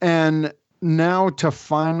 Mm-hmm. And now to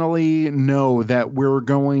finally know that we're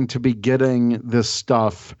going to be getting this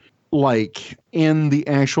stuff like in the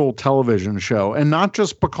actual television show, and not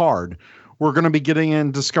just Picard. We're going to be getting it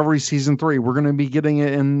in Discovery Season 3. We're going to be getting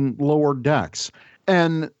it in Lower Decks.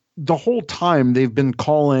 And the whole time they've been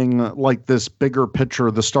calling like this bigger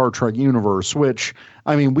picture the Star Trek universe, which,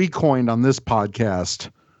 we coined on this podcast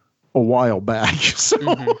a while back.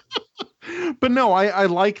 So, but no, I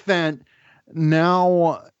like that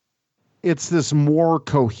now it's this more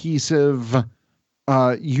cohesive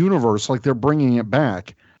universe, like they're bringing it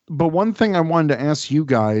back. But one thing I wanted to ask you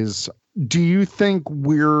guys, do you think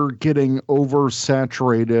we're getting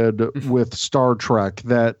oversaturated with Star Trek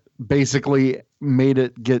that basically made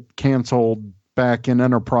it get canceled back in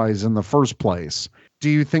Enterprise in the first place? Do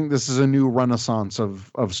you think this is a new renaissance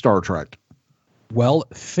of Star Trek? Well,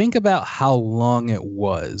 think about how long it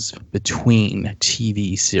was between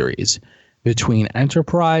TV series, between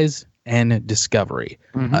Enterprise and Discovery.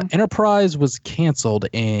 Enterprise was canceled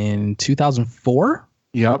in 2004,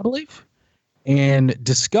 I believe. And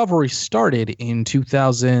Discovery started in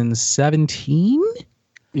 2017?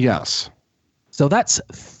 Yes. So that's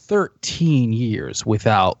 13 years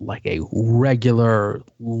without like a regular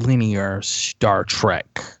linear Star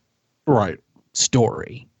Trek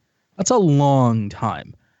story. That's a long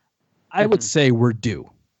time. I would say we're due.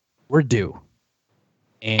 We're due.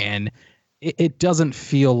 And it doesn't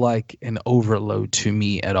feel like an overload to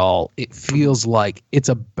me at all. It feels like it's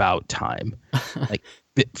about time. Like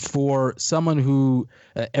for someone who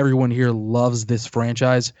everyone here loves this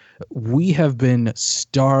franchise, we have been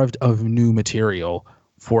starved of new material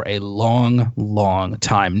for a long, long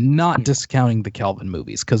time. Not discounting the Kelvin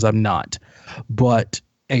movies, because I'm not. But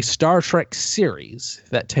a Star Trek series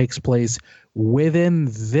that takes place within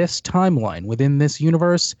this timeline, within this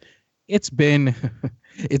universe, it's been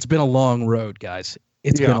a long road, guys.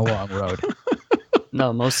 It's been a long road.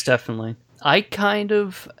 No, most definitely. I kind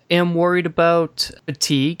of am worried about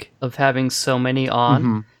fatigue of having so many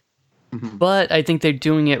on, but I think they're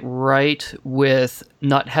doing it right with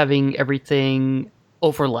not having everything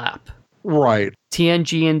overlap. Right.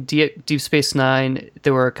 TNG and Deep Space Nine,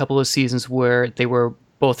 there were a couple of seasons where they were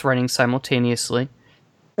both running simultaneously.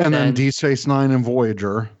 And then Deep Space Nine and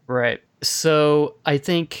Voyager. Right. So I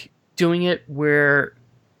think doing it where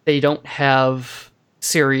they don't have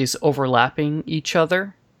series overlapping each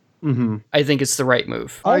other, I think it's the right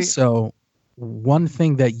move. Also, one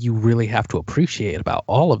thing that you really have to appreciate about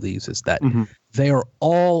all of these is that they are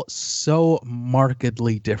all so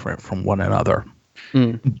markedly different from one another.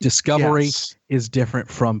 Discovery is different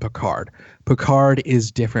from Picard. Picard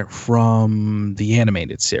is different from the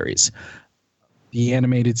animated series. The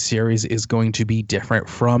animated series is going to be different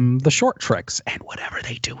from the short treks and whatever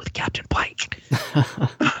they do with Captain Pike.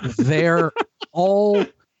 They're all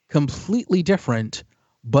completely different,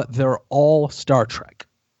 but they're all Star Trek.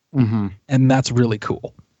 And that's really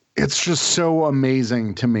cool. It's just so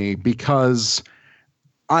amazing to me because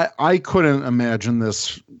I couldn't imagine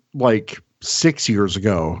this like 6 years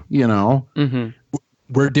ago, you know?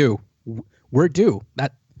 We're due. We're due.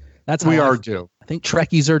 That's we are due. I think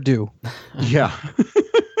Trekkies are due. Yeah.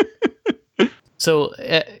 So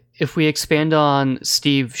if we expand on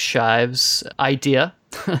Steve Shive's idea,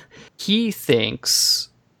 he thinks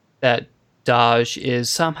that Dahj is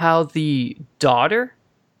somehow the daughter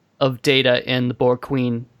of Data and the Borg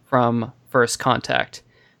Queen from First Contact.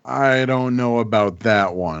 I don't know about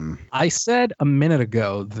that one. I said a minute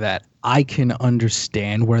ago that I can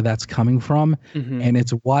understand where that's coming from, and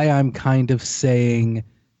it's why I'm kind of saying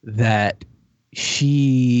that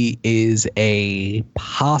she is a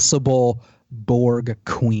possible Borg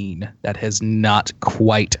queen that has not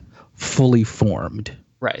quite fully formed.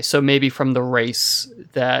 Right. So maybe from the race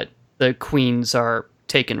that the queens are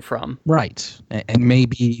taken from. Right. And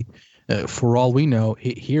maybe, for all we know,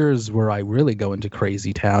 here's where I really go into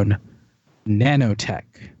crazy town. Nanotech.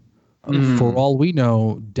 For all we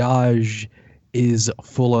know, Dahj is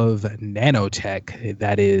full of nanotech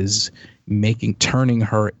that is turning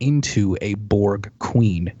her into a Borg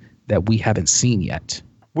queen that we haven't seen yet.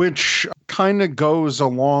 Which kind of goes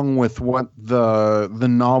along with what the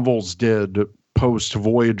novels did post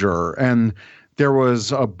Voyager, and there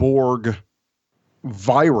was a Borg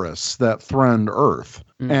virus that threatened Earth,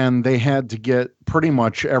 and they had to get pretty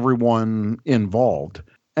much everyone involved.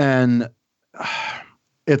 And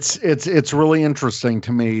it's really interesting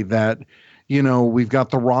to me that, you know, we've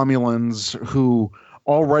got the Romulans who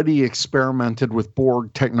already experimented with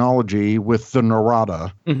Borg technology with the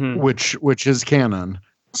Narada, which is canon.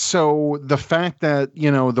 So the fact that, you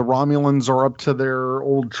know, the Romulans are up to their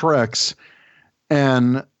old tricks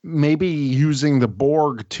and maybe using the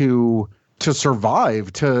Borg to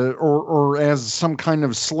survive, or as some kind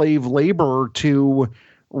of slave labor to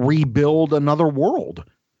rebuild another world.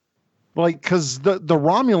 Like, because the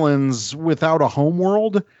Romulans without a home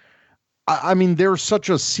world, I mean, they're such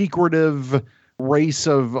a secretive race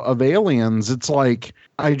of aliens. It's like,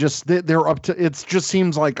 they're up to, it just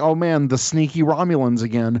seems like, oh man, the sneaky Romulans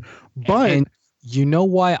again. But and you know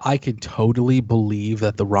why I could totally believe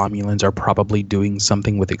that the Romulans are probably doing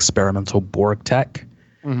something with experimental Borg tech?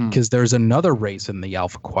 Because there's another race in the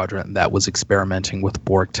Alpha Quadrant that was experimenting with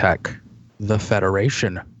Borg tech, the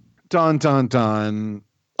Federation. Dun, dun, dun.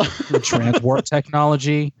 Transwarp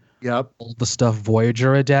technology. Yep. All the stuff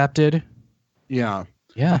Voyager adapted. Yeah.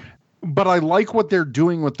 Yeah. But I like what they're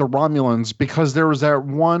doing with the Romulans, because there was that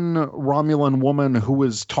one Romulan woman who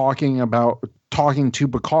was talking to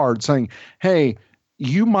Picard saying, hey,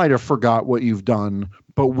 you might have forgot what you've done,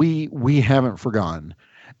 but we haven't forgotten.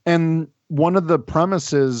 And one of the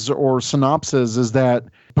premises or synopses is that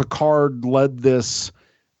Picard led this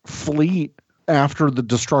fleet after the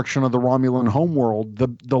destruction of the Romulan homeworld,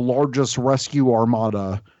 the largest rescue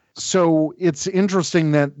armada. So it's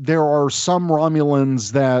interesting that there are some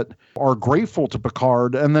Romulans that are grateful to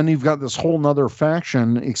Picard, and then you've got this whole nother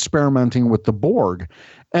faction experimenting with the Borg.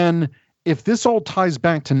 And if this all ties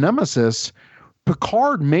back to Nemesis,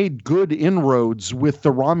 Picard made good inroads with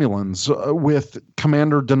the Romulans, with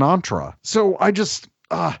Commander Denatra. So I just,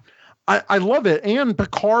 I love it. And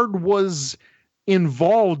Picard was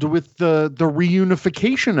involved with the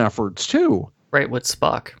reunification efforts too. Right, with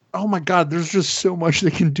Spock. Oh my God, there's just so much they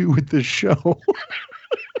can do with this show.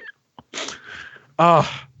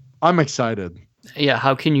 I'm excited. Yeah,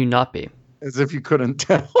 how can you not be? As if you couldn't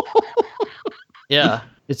tell. Yeah,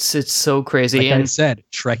 it's so crazy. Like and I said,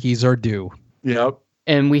 Trekkies are due. Yep.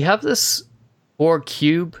 And we have this Borg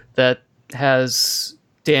cube that has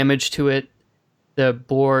damage to it. The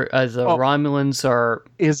Romulans are.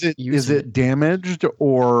 Is it damaged,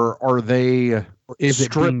 or are they? Or is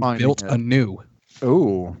it being built anew?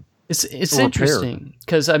 Oh, it's interesting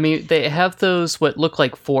because I mean they have those what look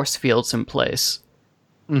like force fields in place.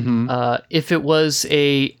 Mm-hmm. If it was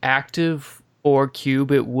a active Borg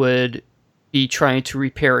cube, it would be trying to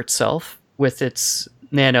repair itself with its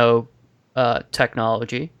nano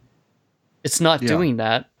technology. It's not doing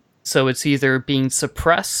that, so it's either being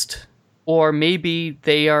suppressed, or maybe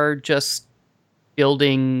they are just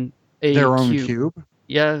building their own cube.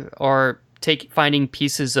 Yeah, or finding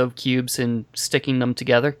pieces of cubes and sticking them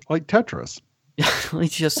together, like Tetris.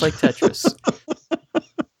 Just like Tetris.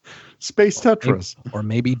 Space Tetris. Or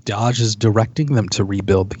maybe Dodge is directing them to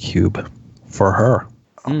rebuild the cube for her.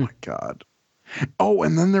 Oh my God. Oh,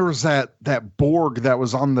 and then there was that Borg that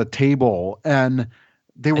was on the table, and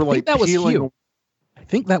they were like peeling. I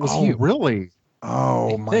think that was you. Really?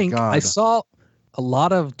 Oh my God. I saw a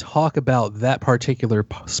lot of talk about that particular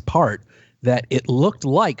part, that it looked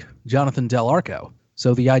like Jonathan Del Arco.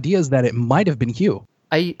 So the idea is that it might have been Hugh.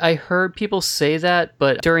 I heard people say that,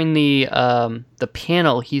 but during the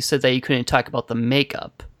panel, he said that he couldn't talk about the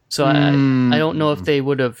makeup. So I don't know if they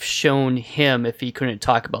would have shown him if he couldn't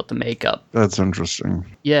talk about the makeup. That's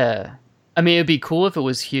interesting. Yeah. I mean, it'd be cool if it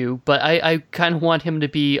was Hugh, but I kind of want him to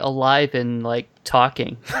be alive and, like,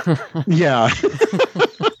 talking. Yeah.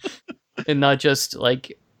 And not just,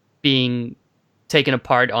 like, being taken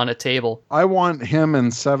apart on a table. I want him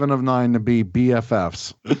and 7 of 9 to be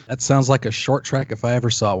BFFs. That sounds like a short trek if I ever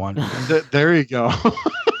saw one. There you go.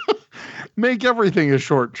 Make everything a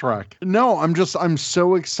short trek. No, I'm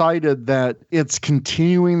so excited that it's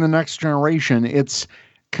continuing the next generation. It's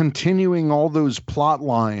continuing all those plot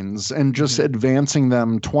lines and just advancing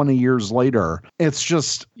them 20 years later. It's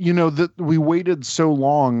just, that we waited so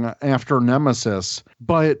long after Nemesis,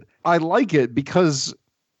 but I like it because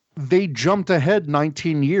they jumped ahead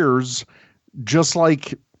 19 years, just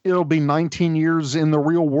like it'll be 19 years in the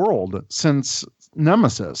real world since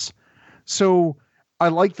Nemesis. So I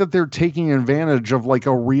like that they're taking advantage of like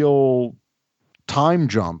a real time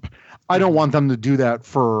jump. I don't want them to do that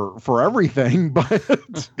for everything, but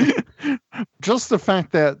just the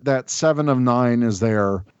fact that 7 of 9 is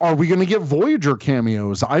there. Are we going to get Voyager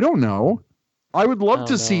cameos? I don't know. I would love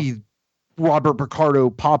to see Robert Picardo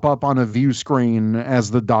pop up on a view screen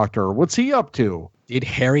as the Doctor. What's he up to? Did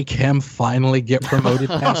Harry Kim finally get promoted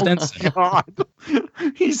past ensign? God.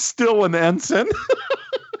 He's still an ensign.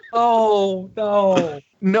 Oh, no.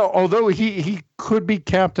 No, although he could be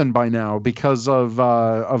captain by now because of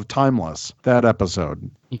Timeless, that episode.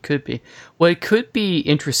 He could be. Well, it could be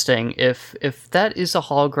interesting if that is a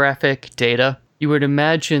holographic data. You would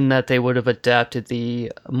imagine that they would have adapted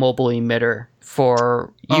the mobile emitter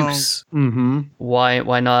for use. Mm-hmm.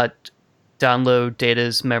 Why not download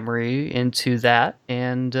Data's memory into that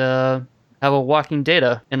and have a walking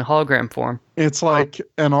Data in hologram form? It's like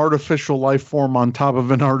an artificial life form on top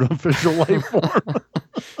of an artificial life form.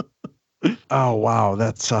 Oh wow,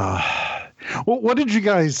 that's what did you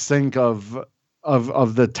guys think of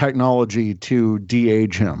the technology to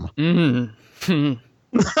de-age him? Mm-hmm.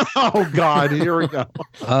 Oh God, here we go.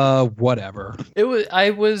 Whatever. I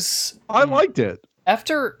liked it.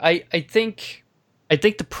 After I think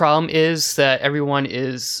the problem is that everyone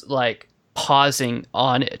is like pausing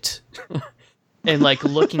on it and like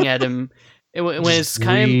looking at him when it's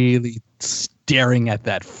kind of really staring at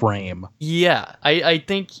that frame. Yeah, I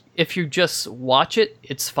think if you just watch it,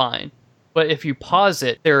 it's fine. But if you pause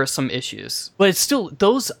it, there are some issues. But it's still,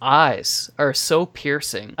 those eyes are so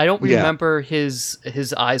piercing. I don't remember his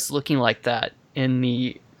eyes looking like that in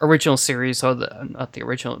the original series, or not the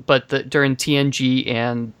original, but during TNG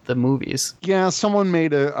and the movies. Yeah, someone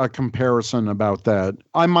made a comparison about that.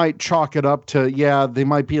 I might chalk it up to, yeah, they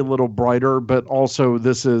might be a little brighter, but also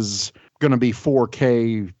this is going to be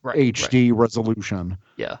 4K HD resolution.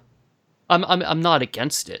 Yeah. I'm not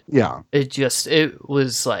against it. Yeah. It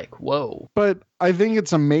was like, whoa. But I think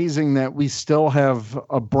it's amazing that we still have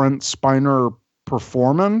a Brent Spiner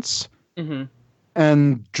performance. Mm-hmm.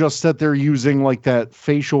 And just that they're using like that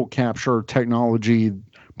facial capture technology,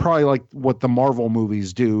 probably like what the Marvel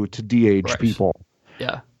movies do to de-age people.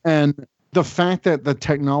 Yeah. And the fact that the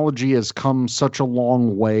technology has come such a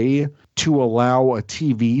long way to allow a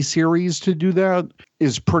TV series to do that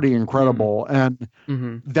is pretty incredible. And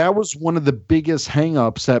that was one of the biggest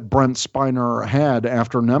hangups that Brent Spiner had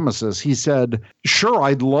after Nemesis. He said, sure,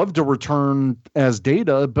 I'd love to return as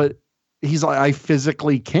Data, but he's like, I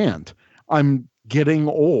physically can't. I'm getting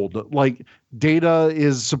old. Like, Data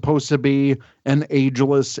is supposed to be an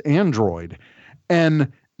ageless android.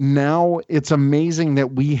 And now it's amazing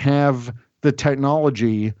that we have the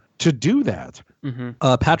technology to do that.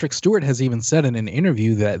 Patrick Stewart has even said in an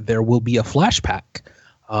interview that there will be a flashback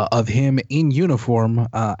of him in uniform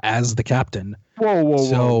as the captain.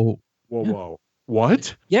 Whoa.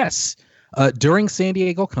 What? Yes. During San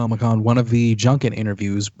Diego Comic-Con, one of the junket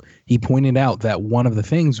interviews, he pointed out that one of the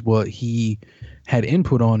things what he had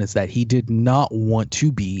input on is that he did not want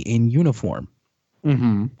to be in uniform.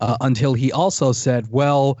 Until he also said,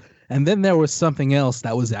 well, and then there was something else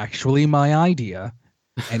that was actually my idea,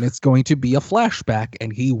 and it's going to be a flashback,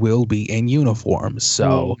 and he will be in uniform. So,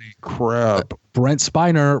 holy crap. Brent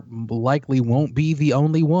Spiner likely won't be the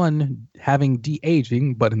only one having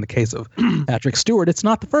de-aging, but in the case of Patrick Stewart, it's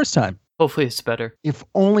not the first time. Hopefully it's better. If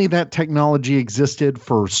only that technology existed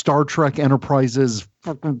for Star Trek Enterprise's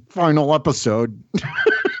final episode.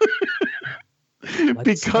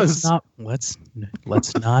 Because let's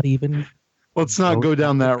not even let's not go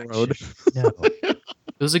down that road. No. It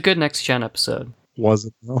was a good Next Gen episode. Was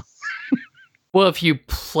it though? Well, if you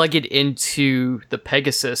plug it into the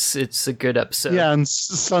Pegasus, it's a good episode. Yeah, and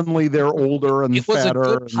suddenly they're older and fatter. It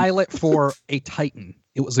was a good pilot for a Titan.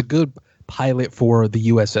 It was a good pilot for the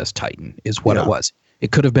USS Titan, is what it was.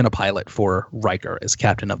 It could have been a pilot for Riker as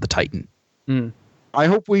captain of the Titan. I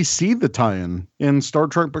hope we see the tie-in in Star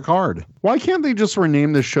Trek Picard. Why can't they just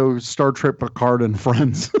rename the show Star Trek Picard and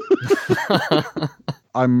Friends?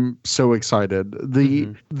 I'm so excited.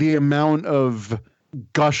 The amount of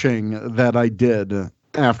gushing that I did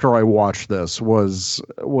after I watched this was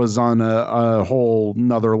on a whole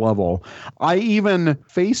nother level. I even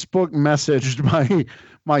Facebook messaged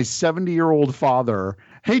my 70-year-old father,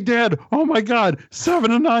 hey Dad, oh my God,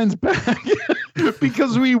 7 of 9's back.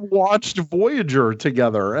 Because we watched Voyager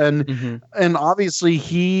together, and obviously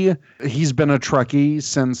he's been a Trekkie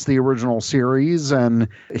since the original series, and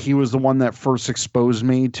he was the one that first exposed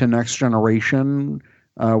me to Next Generation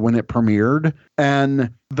when it premiered.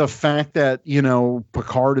 And the fact that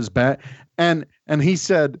Picard is back, and he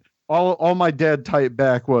said all my dad typed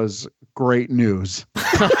back was great news.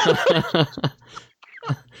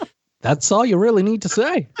 That's all you really need to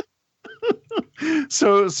say.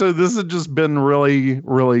 So this has just been really,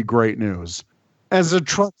 really great news. As a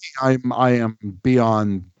Trekkie, I am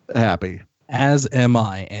beyond happy. As am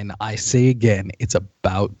I, and I say again, it's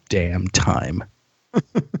about damn time.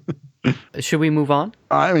 Should we move on?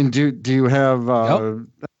 I mean, do you have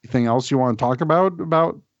anything else you want to talk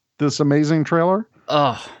about this amazing trailer?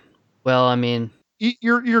 Oh, well, I mean,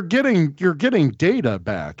 you're getting Data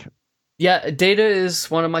back. Yeah, Data is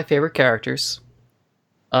one of my favorite characters.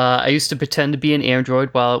 I used to pretend to be an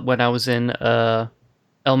android when I was in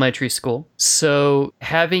elementary school. So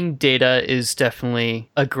having Data is definitely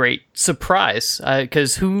a great surprise.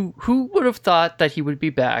 Because who would have thought that he would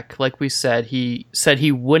be back? Like we said, he said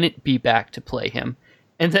he wouldn't be back to play him,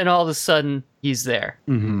 and then all of a sudden he's there.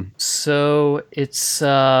 So it's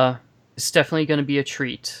definitely going to be a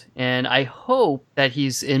treat, and I hope that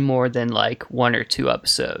he's in more than like 1 or 2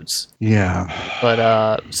 episodes. Yeah.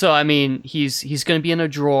 But so I mean, he's going to be in a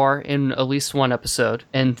drawer in at least 1 episode,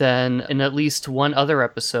 and then in at least 1 other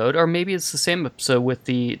episode, or maybe it's the same episode with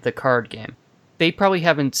the card game. They probably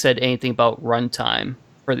haven't said anything about runtime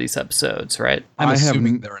for these episodes, right? I'm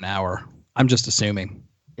assuming they're an hour. I'm just assuming.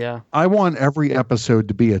 Yeah. I want every episode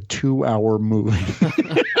to be a 2-hour movie.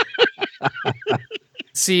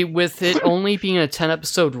 See, with it only being a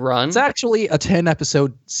 10-episode run... It's actually a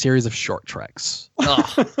 10-episode series of short treks.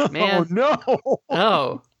 Oh, man. Oh, no.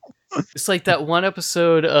 No. It's like that one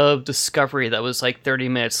episode of Discovery that was like 30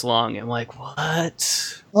 minutes long. I'm like,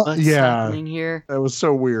 what? What's happening here? That was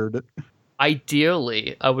so weird.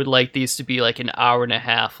 ideally, I would like these to be like an hour and a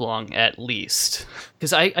half long at least.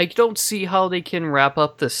 Because I don't see how they can wrap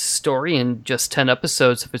up the story in just 10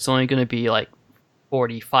 episodes if it's only going to be like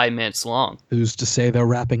 45 minutes long. Who's to say they're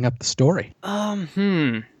wrapping up the story?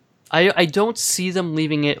 I don't see them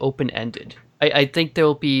leaving it open-ended. I think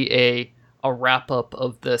there'll be a wrap-up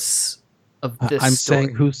of this I'm story.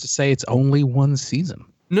 saying who's to say it's only one season?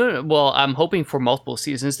 No, well, I'm hoping for multiple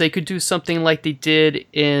seasons. They could do something like they did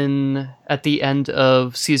at the end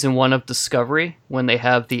of season 1 of Discovery, when they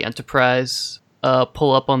have the Enterprise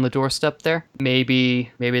pull up on the doorstep there.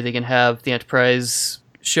 Maybe they can have the Enterprise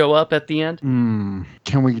show up at the end.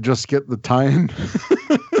 Can we just get the tie-in?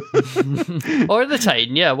 Or the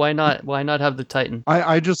Titan, yeah. Why not? Why not have the Titan?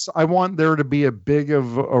 I want there to be a big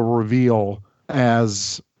of a reveal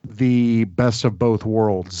as the best of both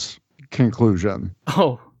worlds conclusion.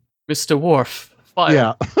 Oh, Mr. Worf, fire.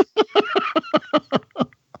 Yeah.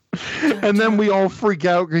 And then we all freak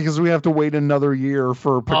out because we have to wait another year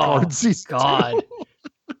for Picard season 2. God.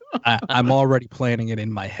 I'm already planning it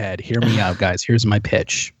in my head. Hear me out, guys. Here's my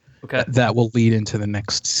pitch. Okay. That will lead into the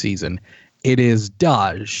next season. It is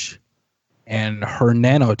Daj, and her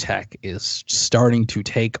nanotech is starting to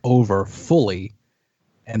take over fully.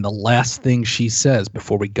 And the last thing she says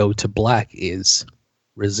before we go to black is,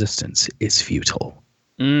 "Resistance is futile."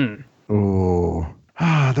 Oh,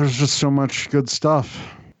 there's just so much good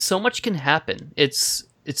stuff. So much can happen. It's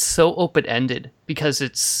so open-ended because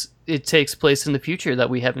it takes place in the future that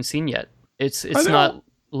we haven't seen yet. It's not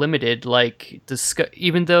limited like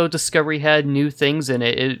even though Discovery had new things in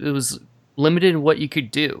it, it was limited in what you could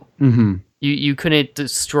do. Mm-hmm. You couldn't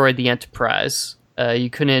destroy the Enterprise. You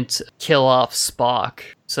couldn't kill off Spock.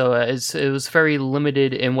 So it was very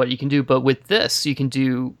limited in what you can do. But with this, you can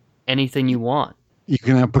do anything you want. You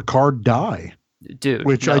can have Picard die. Dude,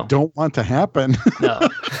 which no. I don't want to happen. No,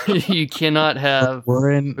 you cannot have. We're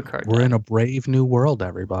in Picard in a brave new world,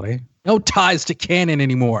 everybody. No ties to canon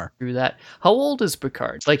anymore. Through that, how old is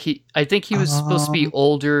Picard? Like I think he was supposed to be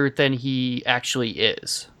older than he actually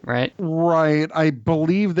is, right? Right. I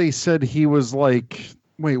believe they said he was like.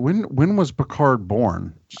 Wait, when was Picard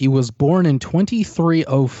born? He was born in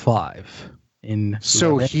 2305.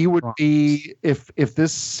 So he would be, if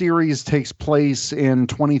this series takes place in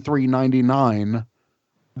 2399,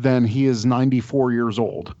 then he is 94 years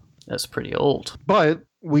old. That's pretty old. But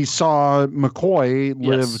we saw McCoy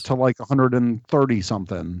live to like 130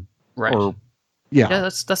 something. Right. Or, yeah. Yeah,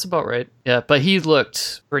 that's about right. Yeah, but he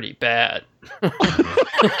looked pretty bad.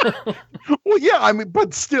 Well, yeah, I mean,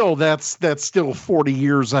 but still, that's still 40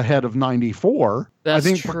 years ahead of 94. That's I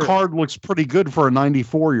think true. Picard looks pretty good for a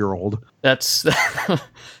 94-year-old. That's yeah,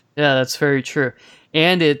 that's very true.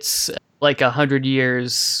 And it's like 100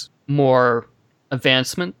 years more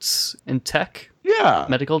advancements in tech. Yeah.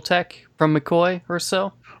 Medical tech from McCoy or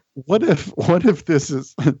so. What if this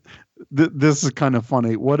is this is kind of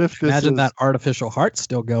funny. What if this Imagine is that artificial heart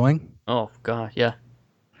still going. Oh god, yeah.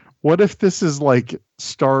 What if this is like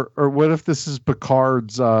what if this is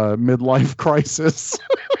Picard's midlife crisis?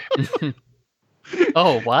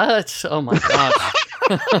 Oh, what? Oh my gosh.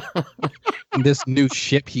 This new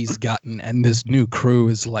ship he's gotten and this new crew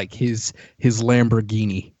is like his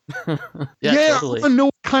Lamborghini. Yeah, totally. I don't know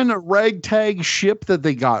what kind of ragtag ship that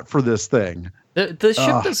they got for this thing. The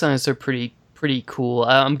ship designs are pretty cool.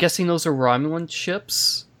 I'm guessing those are Romulan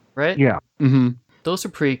ships, right? Yeah. Mm-hmm. Those are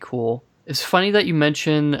pretty cool. It's funny that you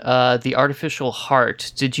mention the artificial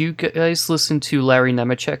heart. Did you guys listen to Larry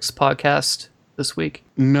Nemechek's podcast this week?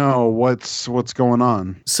 No, what's going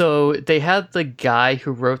on? So they had the guy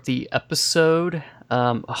who wrote the episode.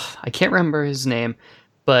 I can't remember his name,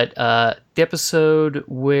 but the episode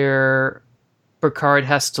where Picard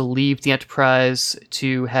has to leave the Enterprise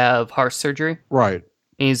to have heart surgery. Right.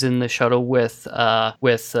 And he's in the shuttle with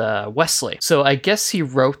Wesley. So I guess he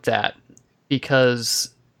wrote that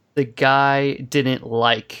because the guy didn't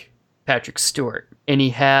like Patrick Stewart. And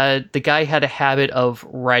the guy had a habit of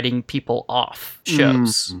writing people off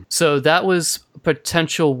shows. So that was a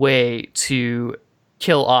potential way to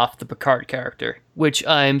kill off the Picard character, which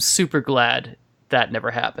I'm super glad that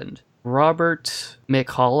never happened. Robert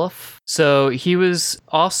McAuliffe. So he was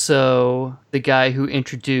also the guy who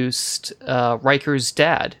introduced Riker's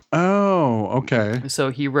dad. Oh, okay. So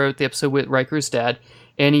he wrote the episode with Riker's dad,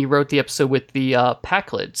 and he wrote the episode with the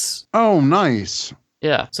Packlids. Oh, nice.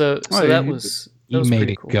 Yeah. So that was made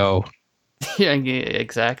pretty it cool. go. Yeah,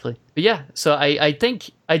 exactly. But yeah, so I think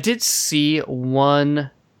I did see one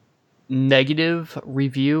negative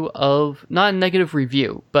review not a negative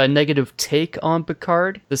review, but a negative take on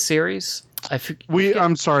Picard, the series.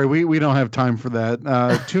 I'm sorry, we don't have time for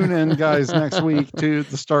that. Tune in, guys, next week to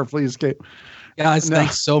the Starfleet Escape. Guys,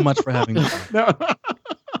 thanks so much for having me.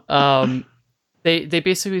 No. They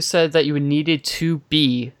basically said that you needed to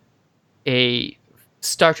be a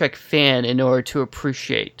Star Trek fan in order to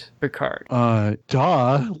appreciate Picard.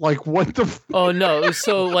 Duh. Like, what the? Oh no!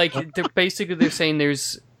 So like, they're saying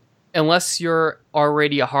unless you're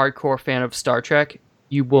already a hardcore fan of Star Trek,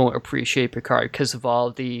 you won't appreciate Picard because of all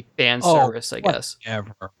the fan service, I guess.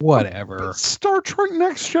 Whatever. Star Trek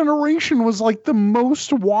Next Generation was like the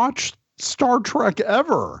most watched Star Trek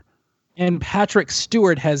ever. And Patrick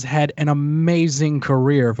Stewart has had an amazing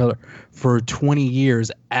career for 20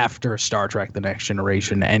 years after Star Trek The Next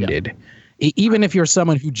Generation ended. Yeah. Even if you're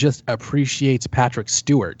someone who just appreciates Patrick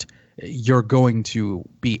Stewart, you're going to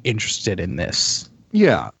be interested in this.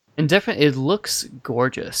 Yeah. And definitely, it looks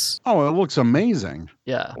gorgeous. Oh, it looks amazing.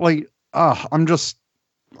 Yeah. Like,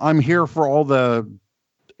 I'm here for all the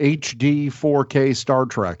HD 4K Star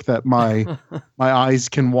Trek that my eyes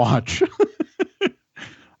can watch.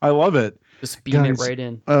 I love it. Just beam it right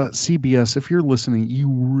in. CBS, if you're listening, you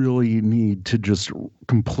really need to just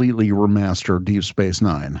completely remaster Deep Space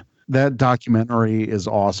Nine. That documentary is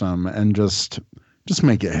awesome, and just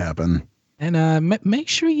make it happen. And make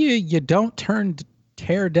sure you don't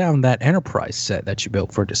tear down that Enterprise set that you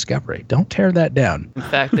built for Discovery. Don't tear that down. In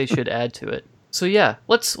fact, they should add to it. So yeah,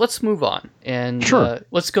 let's move on and sure.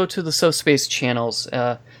 Let's go to the SoSpace channels.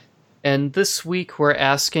 And this week we're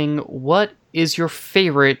asking, what is your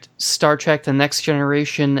favorite Star Trek The Next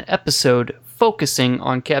Generation episode focusing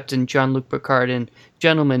on Captain Jean-Luc Picard? And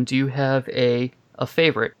gentlemen, do you have a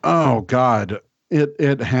favorite? Oh, God.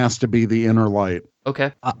 It has to be The Inner Light.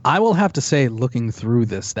 Okay. I will have to say, looking through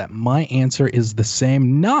this, that my answer is the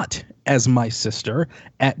same, not as my sister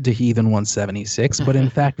at DeHeathen176, but in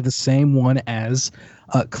fact the same one as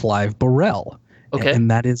Clive Burrell. Okay.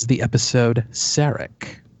 And that is the episode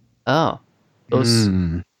Sarek. Oh, those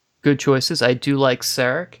good choices. I do like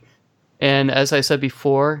Sarek. And as I said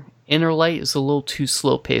before, Inner Light is a little too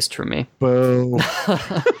slow paced for me. Boo.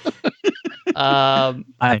 I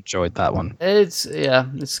enjoyed that one. It's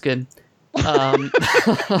good.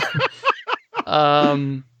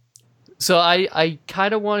 So I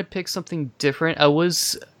kind of want to pick something different. I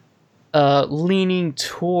was leaning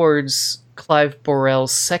towards Clive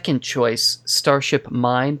Burrell's second choice, Starship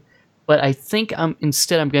Mine, but I think I'm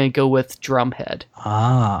going to go with Drumhead.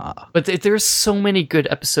 But there's so many good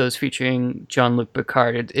episodes featuring Jean-Luc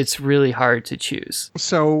Picard. It's really hard to choose.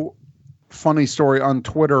 So, funny story on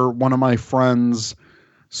Twitter, one of my friends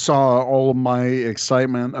saw all of my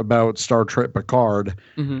excitement about Star Trek Picard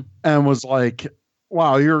and was like,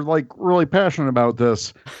 wow, you're like really passionate about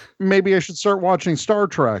this. Maybe I should start watching Star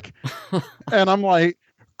Trek. And I'm like,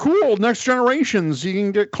 cool, Next Generations, you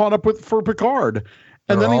can get caught up with for Picard.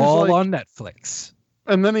 And They're then he was all like, on Netflix.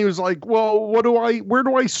 And then he was like, well, where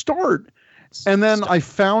do I start? And then I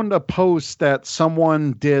found a post that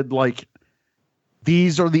someone did like,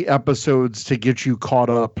 these are the episodes to get you caught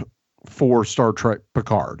up for Star Trek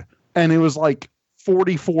Picard. And it was like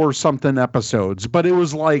 44 something episodes, but it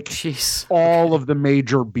was like all of the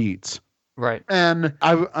major beats. Right. And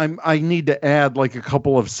I need to add like a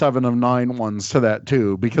couple of 7 of 9 ones to that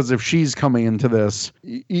too, because if she's coming into this,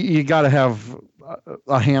 you got to have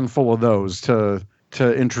a handful of those to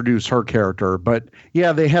introduce her character. But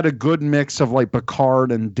yeah, they had a good mix of like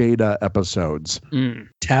Picard and Data episodes.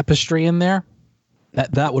 Tapestry in there.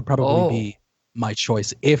 That would probably be my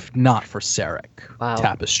choice, if not for Sarek. Wow.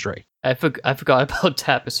 Tapestry. I forgot about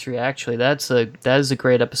Tapestry, actually. That is a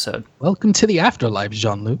great episode. Welcome to the afterlife,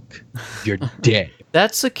 Jean-Luc. You're dead.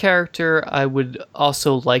 That's a character I would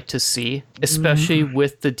also like to see, especially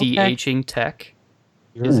with the de-aging tech.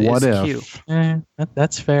 What if?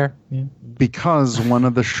 That's fair. Yeah. Because one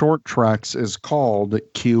of the short tracks is called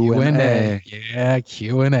Q&A. Yeah,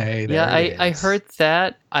 Q&A. Yeah, I heard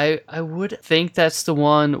that. I would think that's the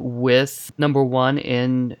one with number 1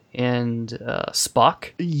 and Spock.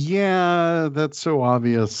 Yeah, that's so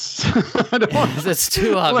obvious. That's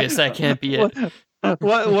too obvious. That can't be it.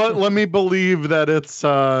 Let me believe that it's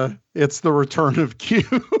the return of Q.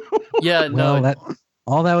 Yeah, no. Well,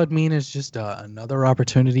 all that would mean is just another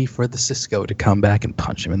opportunity for the Cisco to come back and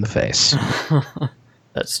punch him in the face.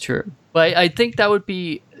 That's true. But I think that would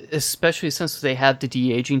be, especially since they have the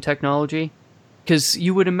de-aging technology, because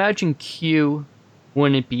you would imagine Q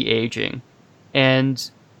wouldn't be aging.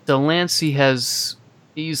 And Delancey he's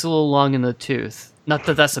a little long in the tooth. Not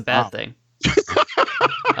that that's a bad thing.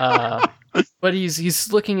 But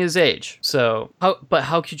he's looking his age. So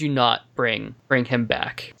how could you not bring him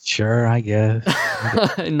back? Sure, I guess.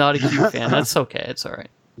 Not a Q fan. That's okay. It's all right.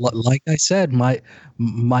 Like I said, my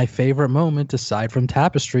favorite moment, aside from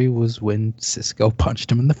Tapestry, was when Sisko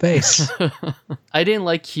punched him in the face. I didn't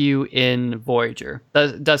like Q in Voyager.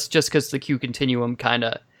 That's just because the Q continuum kind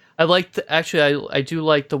of. I liked. I do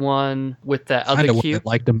like the one with that other Q. Where I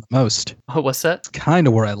liked him the most. Oh, what's that? It's kind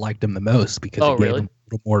of where I liked him the most because it gave him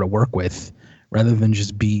a little more to work with, rather than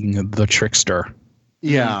just being the trickster.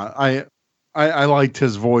 Yeah, I liked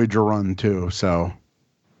his Voyager run too. So.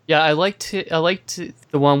 Yeah, I liked the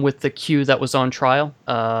one with the Q that was on trial,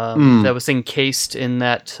 that was encased in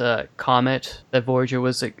that comet that Voyager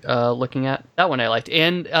was looking at. That one I liked.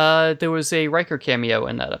 And there was a Riker cameo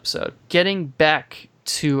in that episode. Getting back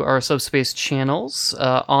to our subspace channels,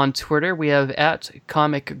 on Twitter, we have at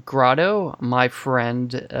Comic Grotto. My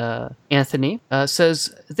friend Anthony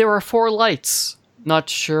says, there are 4 lights.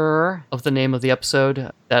 Not sure of the name of the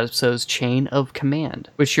episode. That episode's Chain of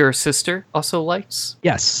Command, which your sister also likes.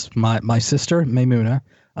 Yes, my sister Maymuna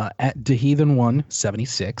at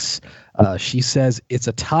DeHeathen176. She says it's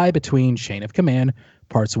a tie between Chain of Command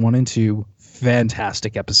parts 1 and 2.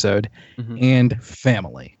 Fantastic episode, and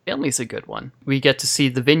Family. Family's a good one. We get to see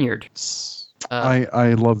the vineyard.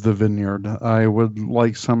 I love the vineyard. I would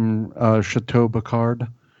like some Chateau Picard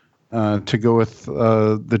to go with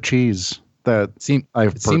the cheese.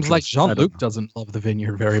 Seems like Jean-Luc doesn't love the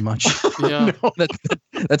vineyard very much. Yeah, no.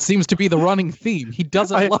 that seems to be the running theme. He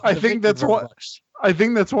doesn't love. I think that's why. I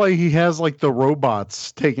think that's why he has like the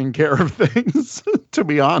robots taking care of things. To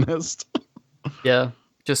be honest. Yeah,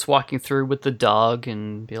 just walking through with the dog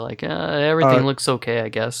and be like, everything looks okay, I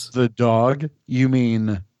guess. The dog? You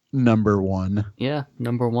mean number 1? Yeah,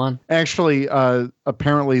 number 1. Actually,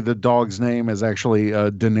 apparently the dog's name is actually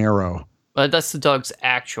De Niro. That's the dog's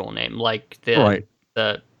actual name, like the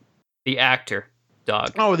actor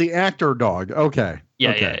dog. Oh, the actor dog. Okay.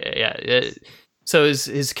 Yeah, okay. yeah. So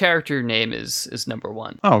his character name is number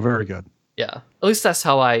 1. Oh, very good. Yeah, at least that's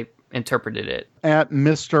how I interpreted it. At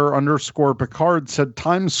Mr._Picard said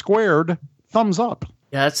Times Squared, thumbs up.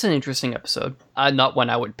 Yeah, that's an interesting episode. Not one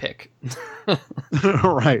I would pick.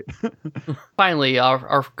 Right. Finally,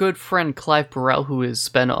 our good friend Clive Burrell, who has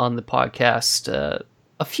been on the podcast a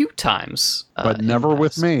few times, but never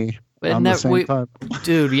with me. The same time.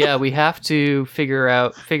 Dude, yeah, we have to figure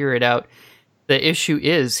it out. The issue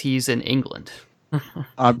is he's in England.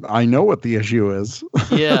 I know what the issue is.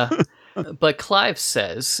 Yeah, but Clive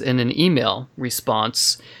says in an email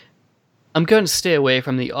response, I'm going to stay away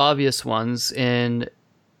from the obvious ones and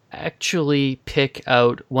actually pick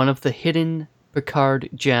out one of the hidden Picard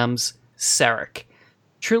gems, Sarek.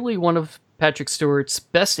 Truly one of Patrick Stewart's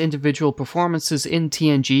best individual performances in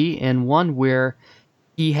TNG, and one where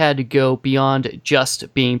he had to go beyond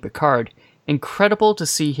just being Picard. Incredible to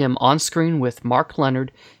see him on screen with Mark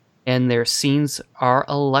Leonard, and their scenes are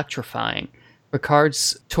electrifying.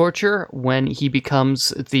 Picard's torture when he becomes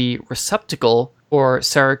the receptacle for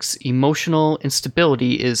Sarek's emotional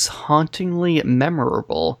instability is hauntingly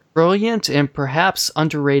memorable. Brilliant and perhaps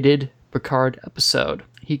underrated Picard episode.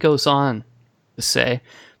 He goes on to say,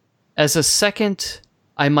 as a second,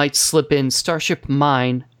 I might slip in Starship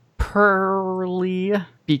Mine Pearly,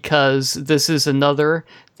 because this is another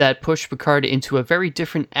that pushed Picard into a very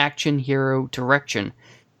different action hero direction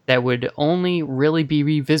that would only really be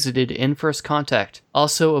revisited in First Contact.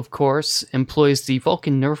 Also, of course, employs the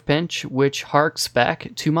Vulcan nerve pinch, which harks back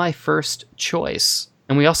to my first choice.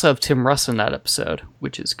 And we also have Tim Russ in that episode,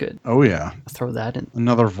 which is good. Oh, yeah. I'll throw that in.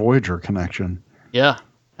 Another Voyager connection. Yeah.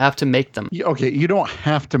 I have to make them. Okay, you don't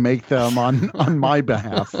have to make them on my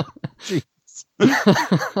behalf. Jeez.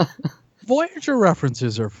 Voyager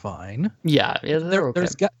references are fine. Yeah, they're okay.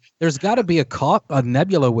 There's got to be a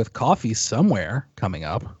nebula with coffee somewhere coming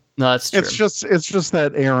up. No, that's true. It's just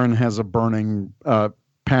that Aaron has a burning,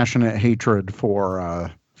 passionate hatred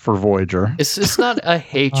for Voyager. It's not a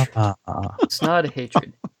hatred. It's not a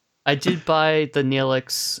hatred. I did buy the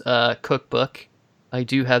Neelix cookbook. I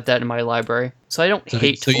do have that in my library, so I don't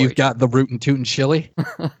hate. So Voyager. You've got the Rootin' Tootin' Chili.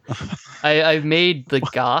 I've made the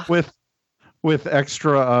ga with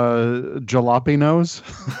extra jalapenos.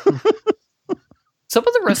 Some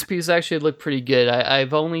of the recipes actually look pretty good.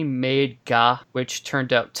 I've only made ga, which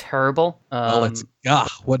turned out terrible. Well, it's ga.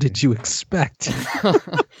 What did you expect?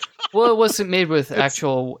 Well, it wasn't made with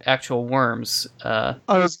actual worms. I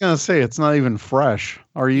was gonna say it's not even fresh.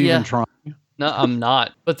 Are you even trying? No, I'm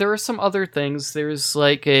not. But there are some other things. There's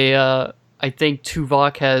like I think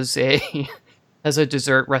Tuvok has a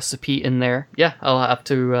dessert recipe in there. Yeah, I'll have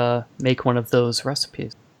to make one of those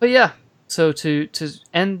recipes. But yeah, so to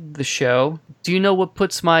end the show, do you know what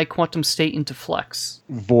puts my quantum state into flex?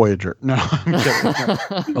 Voyager. No, I'm kidding.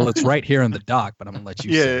 No. Well, it's right here in the doc, but I'm gonna let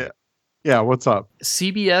you say it. Yeah, what's up?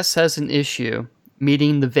 CBS has an issue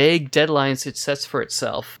meeting the vague deadlines it sets for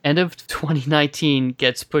itself. End of 2019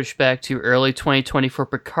 gets pushed back to early 2020 for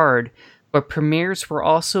Picard, but premieres were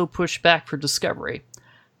also pushed back for Discovery.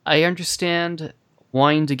 I understand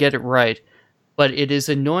wanting to get it right, but it is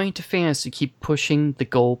annoying to fans to keep pushing the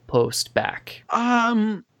goalpost back.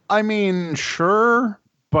 I mean, sure,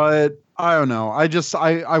 but I don't know.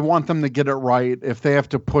 I want them to get it right. If they have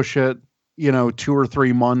to push it, 2 or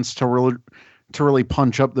 3 months to really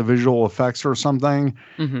punch up the visual effects or something.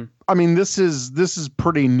 Mm-hmm. I mean, this is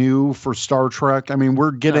pretty new for Star Trek. I mean,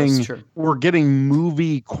 we're getting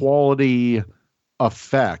movie quality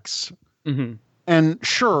effects. Mm-hmm. And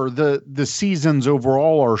sure, the seasons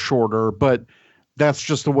overall are shorter, but that's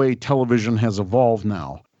just the way television has evolved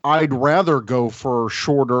now. I'd rather go for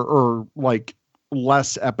shorter or like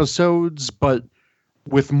less episodes, but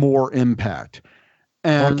with more impact.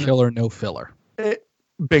 And more killer, no filler.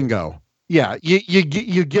 Bingo. Yeah, you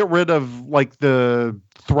get rid of like the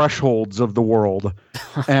thresholds of the world,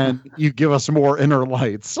 and you give us more inner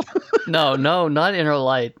lights. No, not inner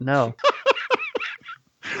light. No.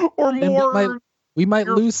 Or more. We might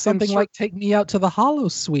lose something like "Take Me Out to the Hollow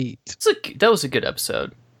Suite." That was a good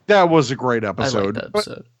episode. That was a great episode. I like that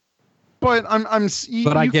episode. But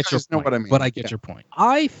I get your point. Know what I mean. But I get your point.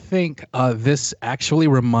 I think this actually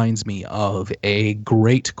reminds me of a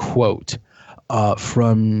great quote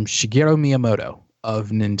from Shigeru Miyamoto of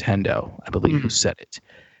Nintendo, I believe, who said it,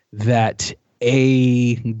 that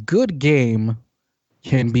a good game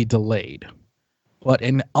can be delayed, but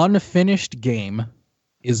an unfinished game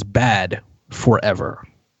is bad forever.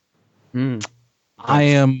 I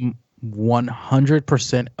am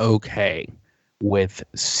 100% okay with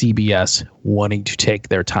CBS wanting to take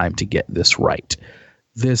their time to get this right.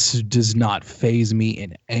 This does not faze me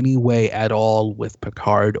in any way at all with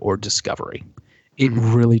Picard or Discovery. It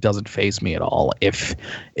really doesn't faze me at all. If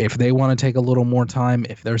they want to take a little more time,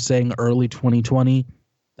 if they're saying early 2020,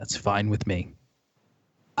 that's fine with me.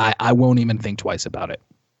 I won't even think twice about it.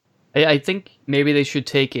 I think maybe they should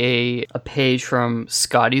take a page from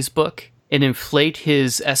Scotty's book and inflate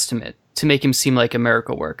his estimate to make him seem like a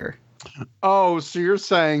miracle worker. Oh, so you're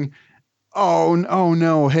saying, oh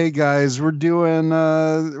no, hey guys, we're doing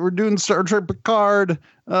Star Trek Picard,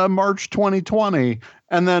 March 2020,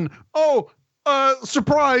 and then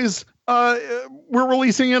surprise, we're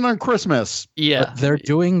releasing it on Christmas. Yeah, but they're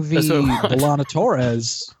doing the Lana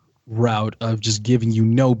Torres route of just giving you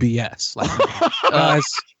no BS. Like, guys,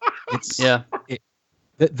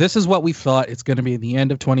 this is what we thought it's going to be at the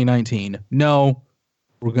end of 2019. No,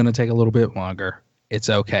 we're going to take a little bit longer. It's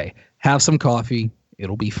okay. Have some coffee.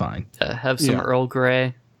 It'll be fine. Have some Earl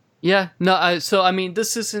Grey. Yeah. No. So I mean,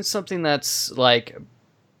 this isn't something that's like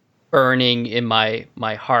burning in my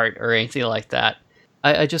heart or anything like that.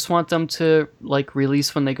 I just want them to like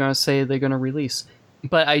release when they're going to say they're going to release.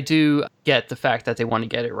 But I do get the fact that they want to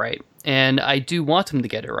get it right, and I do want them to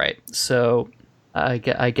get it right. So I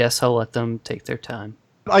guess I'll let them take their time.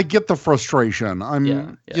 I get the frustration.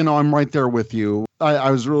 I'm right there with you. I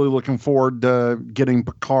was really looking forward to getting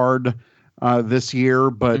Picard this year,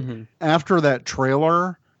 but after that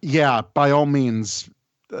trailer, by all means,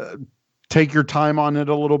 take your time on it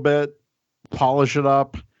a little bit, polish it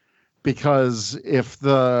up, because if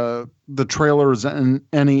the trailer is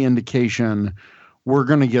any indication, we're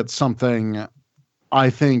going to get something.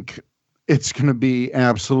 I think it's going to be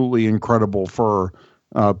absolutely incredible for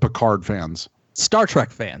Picard fans. Star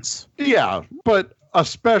Trek fans. Yeah, but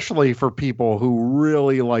especially for people who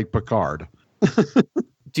really like Picard.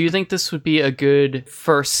 Do you think this would be a good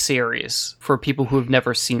first series for people who have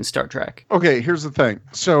never seen Star Trek? Okay, here's the thing.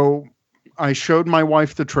 So I showed my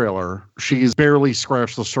wife the trailer. She's barely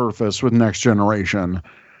scratched the surface with Next Generation.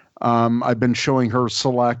 I've been showing her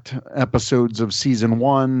select episodes of season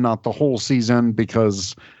 1, not the whole season,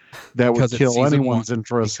 because that would kill anyone's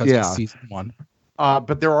interest. It's season 1.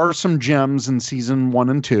 But there are some gems in season 1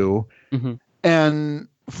 and 2. And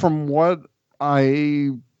from what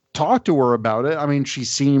I talked to her about it, I mean, she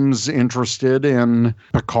seems interested in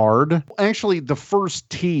Picard. Actually, the first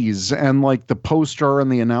tease and like the poster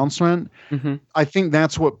and the announcement, I think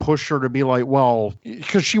that's what pushed her to be like, well,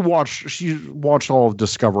 because she watched all of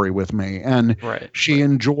Discovery with me, and she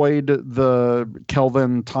enjoyed the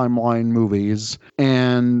Kelvin timeline movies,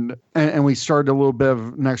 and we started a little bit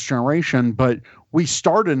of Next Generation, but we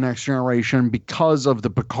started Next Generation because of the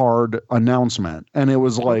Picard announcement, and it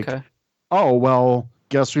was like, oh well,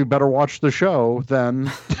 guess we better watch the show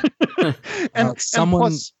then. and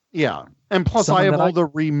plus I have all the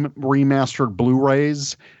remastered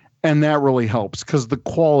Blu-rays, and that really helps because the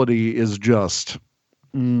quality is just,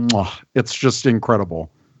 it's just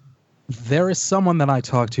incredible. There is someone that I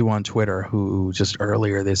talked to on Twitter who just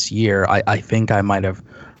earlier this year, I think I might have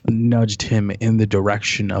nudged him in the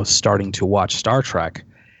direction of starting to watch Star Trek.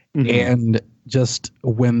 And just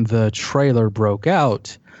when the trailer broke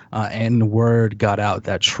out and word got out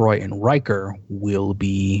that Troy and Riker will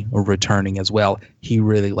be returning as well, he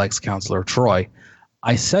really likes Counselor Troy.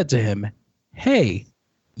 I said to him, hey,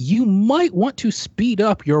 you might want to speed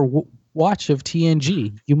up your watch of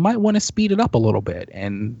TNG. You might want to speed it up a little bit.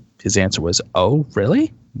 And his answer was, oh,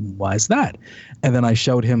 really? Why is that? And then I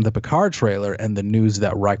showed him the Picard trailer and the news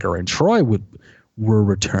that Riker and Troy were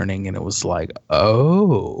returning, and it was like,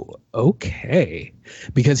 oh, okay.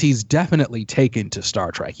 Because he's definitely taken to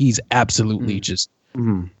Star Trek. He's absolutely just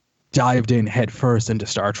dived in head first into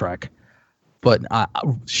Star Trek. But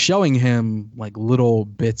showing him like little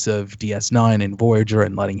bits of DS9 and Voyager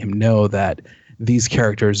and letting him know that these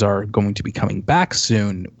characters are going to be coming back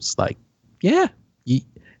soon, it was like, yeah,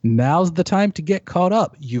 now's the time to get caught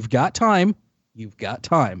up. You've got time,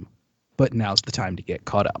 but now's the time to get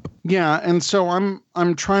caught up. Yeah, and so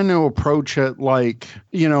I'm trying to approach it like,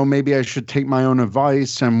 maybe I should take my own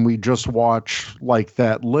advice and we just watch like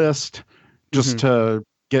that list just to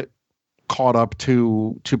get caught up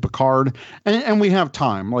to Picard. And we have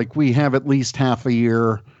time. Like we have at least half a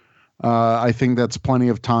year. I think that's plenty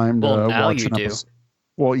of time to watch an episode.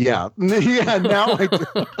 Well, yeah. Yeah, now I do.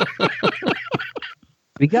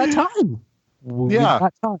 We got time.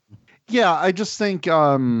 Got time. Yeah, I just think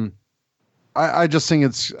I just think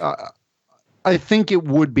it's I think it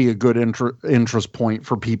would be a good interest point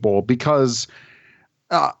for people because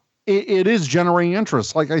it is generating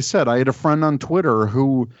interest. Like I said, I had a friend on Twitter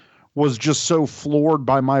who was just so floored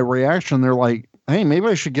by my reaction. They're like, hey, maybe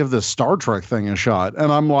I should give this Star Trek thing a shot.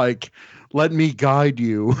 And I'm like, let me guide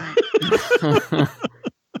you.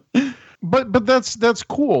 But that's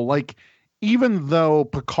cool. Like, even though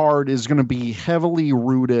Picard is going to be heavily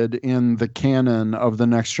rooted in the canon of the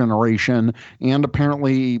Next Generation and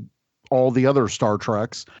apparently all the other Star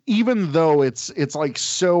Treks, even though it's like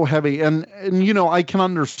so heavy and I can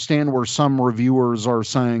understand where some reviewers are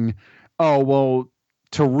saying, oh, well,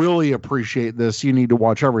 to really appreciate this, you need to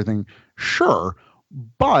watch everything. Sure.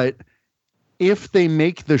 But if they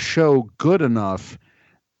make the show good enough,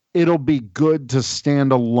 it'll be good to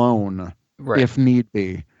stand alone if need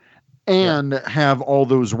be. And have all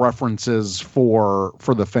those references for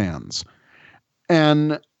the fans.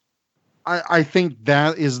 And I think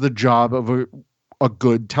that is the job of a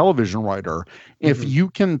good television writer. If you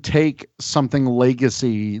can take something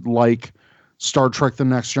legacy like Star Trek The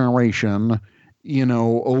Next Generation,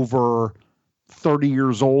 over 30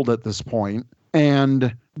 years old at this point,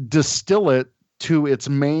 and distill it to its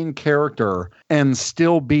main character and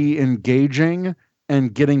still be engaging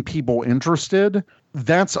and getting people interested,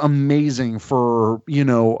 that's amazing for,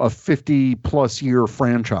 a 50 plus year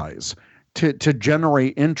franchise to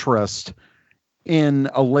generate interest in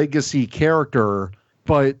a legacy character,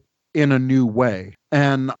 but in a new way.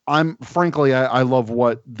 And I love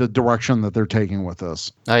what the direction that they're taking with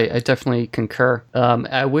this. I definitely concur.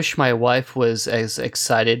 I wish my wife was as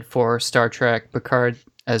excited for Star Trek Picard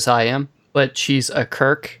as I am, but she's a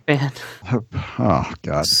Kirk fan. Oh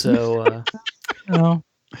God. So, no,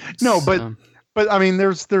 but I mean,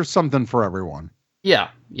 there's something for everyone. Yeah.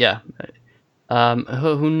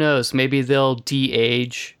 Who knows? Maybe they'll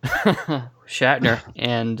de-age Shatner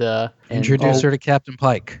and introduce her to Captain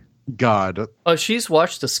Pike. God. Oh, she's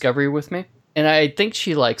watched Discovery with me, and I think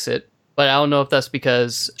she likes it. But I don't know if that's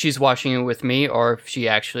because she's watching it with me or if she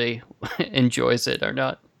actually enjoys it or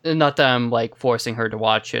not. Not that I'm like forcing her to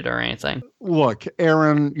watch it or anything. Look,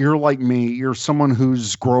 Aaron, you're like me. You're someone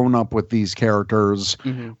who's grown up with these characters.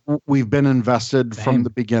 We've been invested from the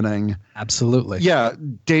beginning. Absolutely. Yeah,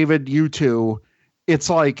 David, you too. It's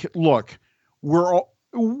like, look, we're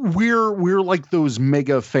like those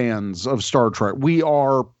mega fans of Star Trek. We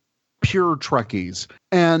are pure Trekkies,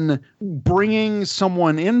 and bringing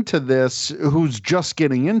someone into this who's just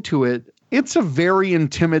getting into it, it's a very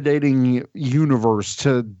intimidating universe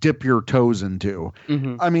to dip your toes into.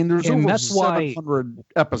 I mean, there's over 700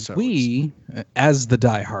 episodes. We, as the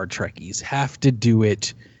diehard Trekkies, have to do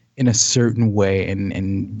it in a certain way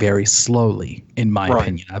and very slowly, in my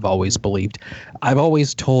opinion. I've always believed. I've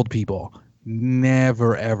always told people,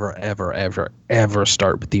 never, ever, ever, ever, ever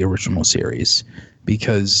start with the original series,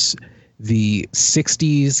 because the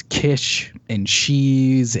 60s Kish and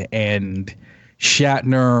Shees and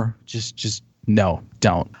Shatner, just no,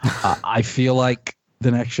 don't. I feel like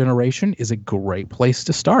The Next Generation is a great place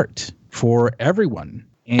to start for everyone.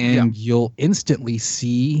 And you'll instantly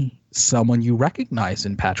see someone you recognize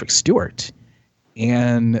in Patrick Stewart.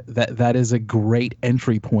 And that is a great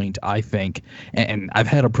entry point, I think. And I've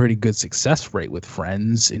had a pretty good success rate with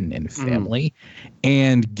friends and family.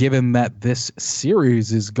 And given that this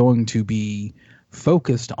series is going to be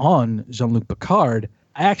focused on Jean-Luc Picard,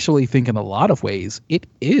 I actually think in a lot of ways it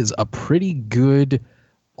is a pretty good,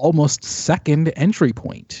 almost second entry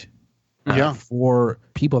point for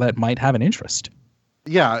people that might have an interest.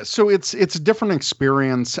 Yeah, so it's a different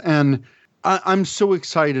experience, and I'm so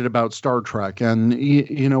excited about Star Trek. And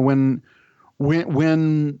you know, when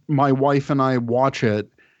my wife and I watch it,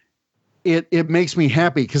 it makes me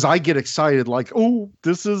happy because I get excited, like,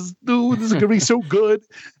 this is gonna be so good.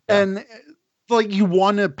 And like, you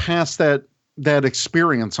want to pass that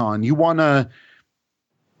experience on. You want to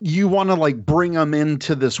like bring them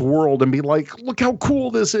into this world and be like, look how cool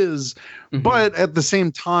this is. But at the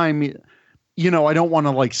same time, you know, I don't want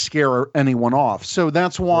to like scare anyone off. So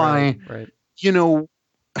that's why, you know,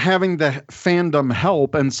 having the fandom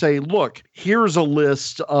help and say, look, here's a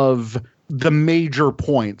list of the major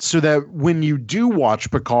points so that when you do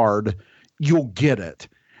watch Picard, you'll get it.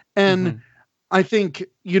 And I think,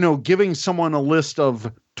 you know, giving someone a list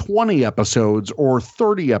of 20 episodes or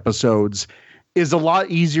 30 episodes is a lot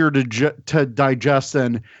easier to digest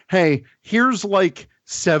than, hey, here's like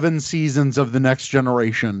 7 seasons of The Next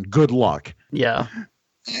Generation. Good luck. Yeah.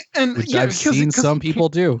 And which I've seen some people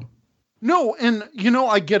do. No, and you know,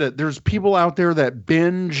 I get it. There's people out there that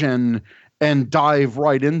binge and dive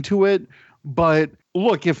right into it. But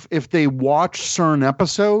look, if they watch certain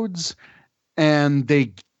episodes and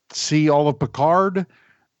they see all of Picard,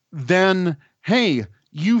 then hey,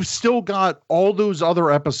 you've still got all those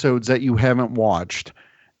other episodes that you haven't watched.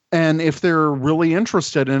 And if they're really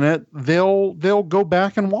interested in it, they'll go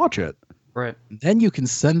back and watch it. Right. Then you can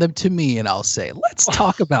send them to me and I'll say, let's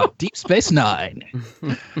talk about Deep Space Nine.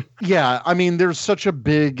 Yeah. I mean, there's such a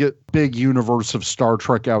big universe of Star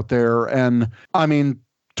Trek out there. And I mean,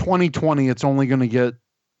 2020, it's only going to get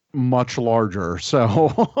much larger.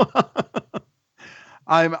 So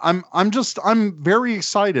I'm very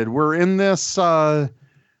excited. We're in this, like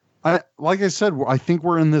I said, I think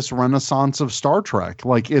we're in this renaissance of Star Trek.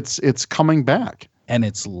 Like it's coming back. And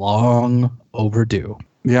it's long overdue.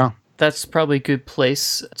 Yeah. That's probably a good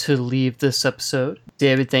place to leave this episode.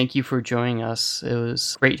 David, thank you for joining us. It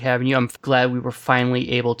was great having you. I'm glad we were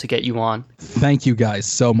finally able to get you on. Thank you guys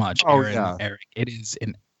so much, Aaron, yeah. Eric. It is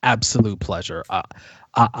an absolute pleasure.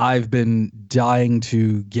 I've been dying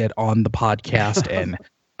to get on the podcast and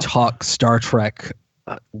talk Star Trek.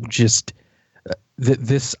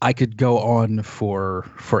 This I could go on for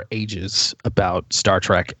ages about Star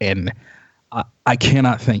Trek, and I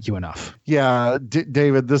cannot thank you enough. Yeah,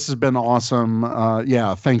 David, this has been awesome.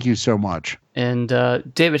 Yeah, thank you so much. And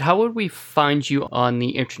David, how would we find you on the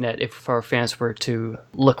internet if our fans were to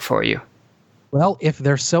look for you? Well, if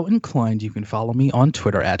they're so inclined, you can follow me on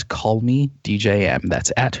Twitter at callmedjm.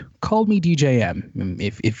 That's at callmedjm.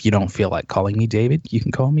 If you don't feel like calling me David, you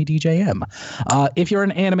can call me DJM. If you're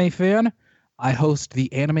an anime fan, I host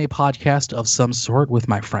the anime podcast of some sort with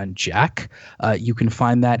my friend Jack. You can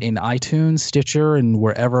find that in iTunes, Stitcher, and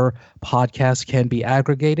wherever podcasts can be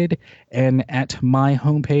aggregated, and at my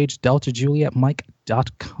homepage,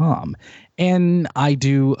 deltajulietmike.com. And I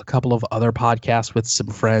do a couple of other podcasts with some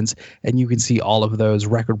friends, and you can see all of those: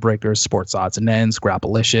 Record Breakers, Sports Odds and Ends,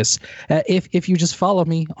 Grapplicious, if you just follow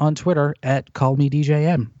me on Twitter at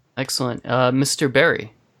callmedjm. Excellent. Mr.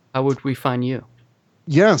 Berry, how would we find you?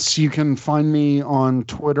 Yes, you can find me on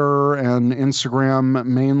Twitter and Instagram,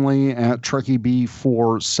 mainly at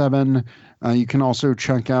TrekkieB47. You can also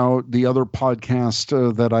check out the other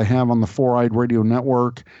podcast that I have on the Four Eyed Radio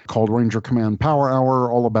Network called Ranger Command Power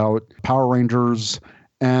Hour, all about Power Rangers.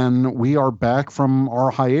 And we are back from our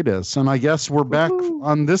hiatus. And I guess we're back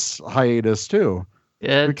on this hiatus too.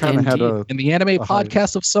 Yeah, we kind of had and the anime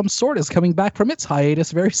podcast of some sort is coming back from its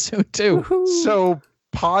hiatus very soon too. Woo-hoo. So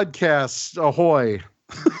podcasts, ahoy.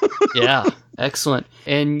 Yeah, excellent.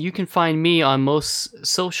 And you can find me on most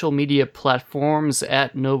social media platforms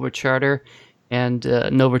at Nova Charter and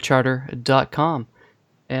novacharter.com.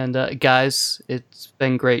 And guys, it's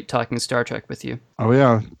been great talking Star Trek with you. Oh,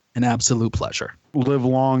 yeah. An absolute pleasure. Live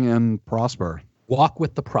long and prosper. Walk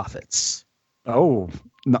with the prophets. Oh,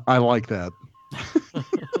 I like that.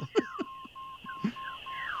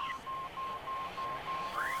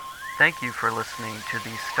 Thank you for listening to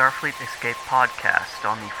the Starfleet Escape podcast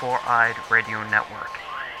on the Four Eyed Radio Network.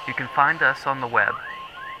 You can find us on the web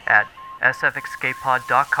at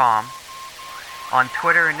sfescapepod.com, on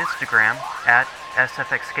Twitter and Instagram at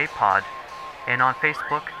sfescapepod, and on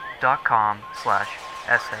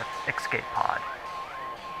facebook.com/sfescapepod.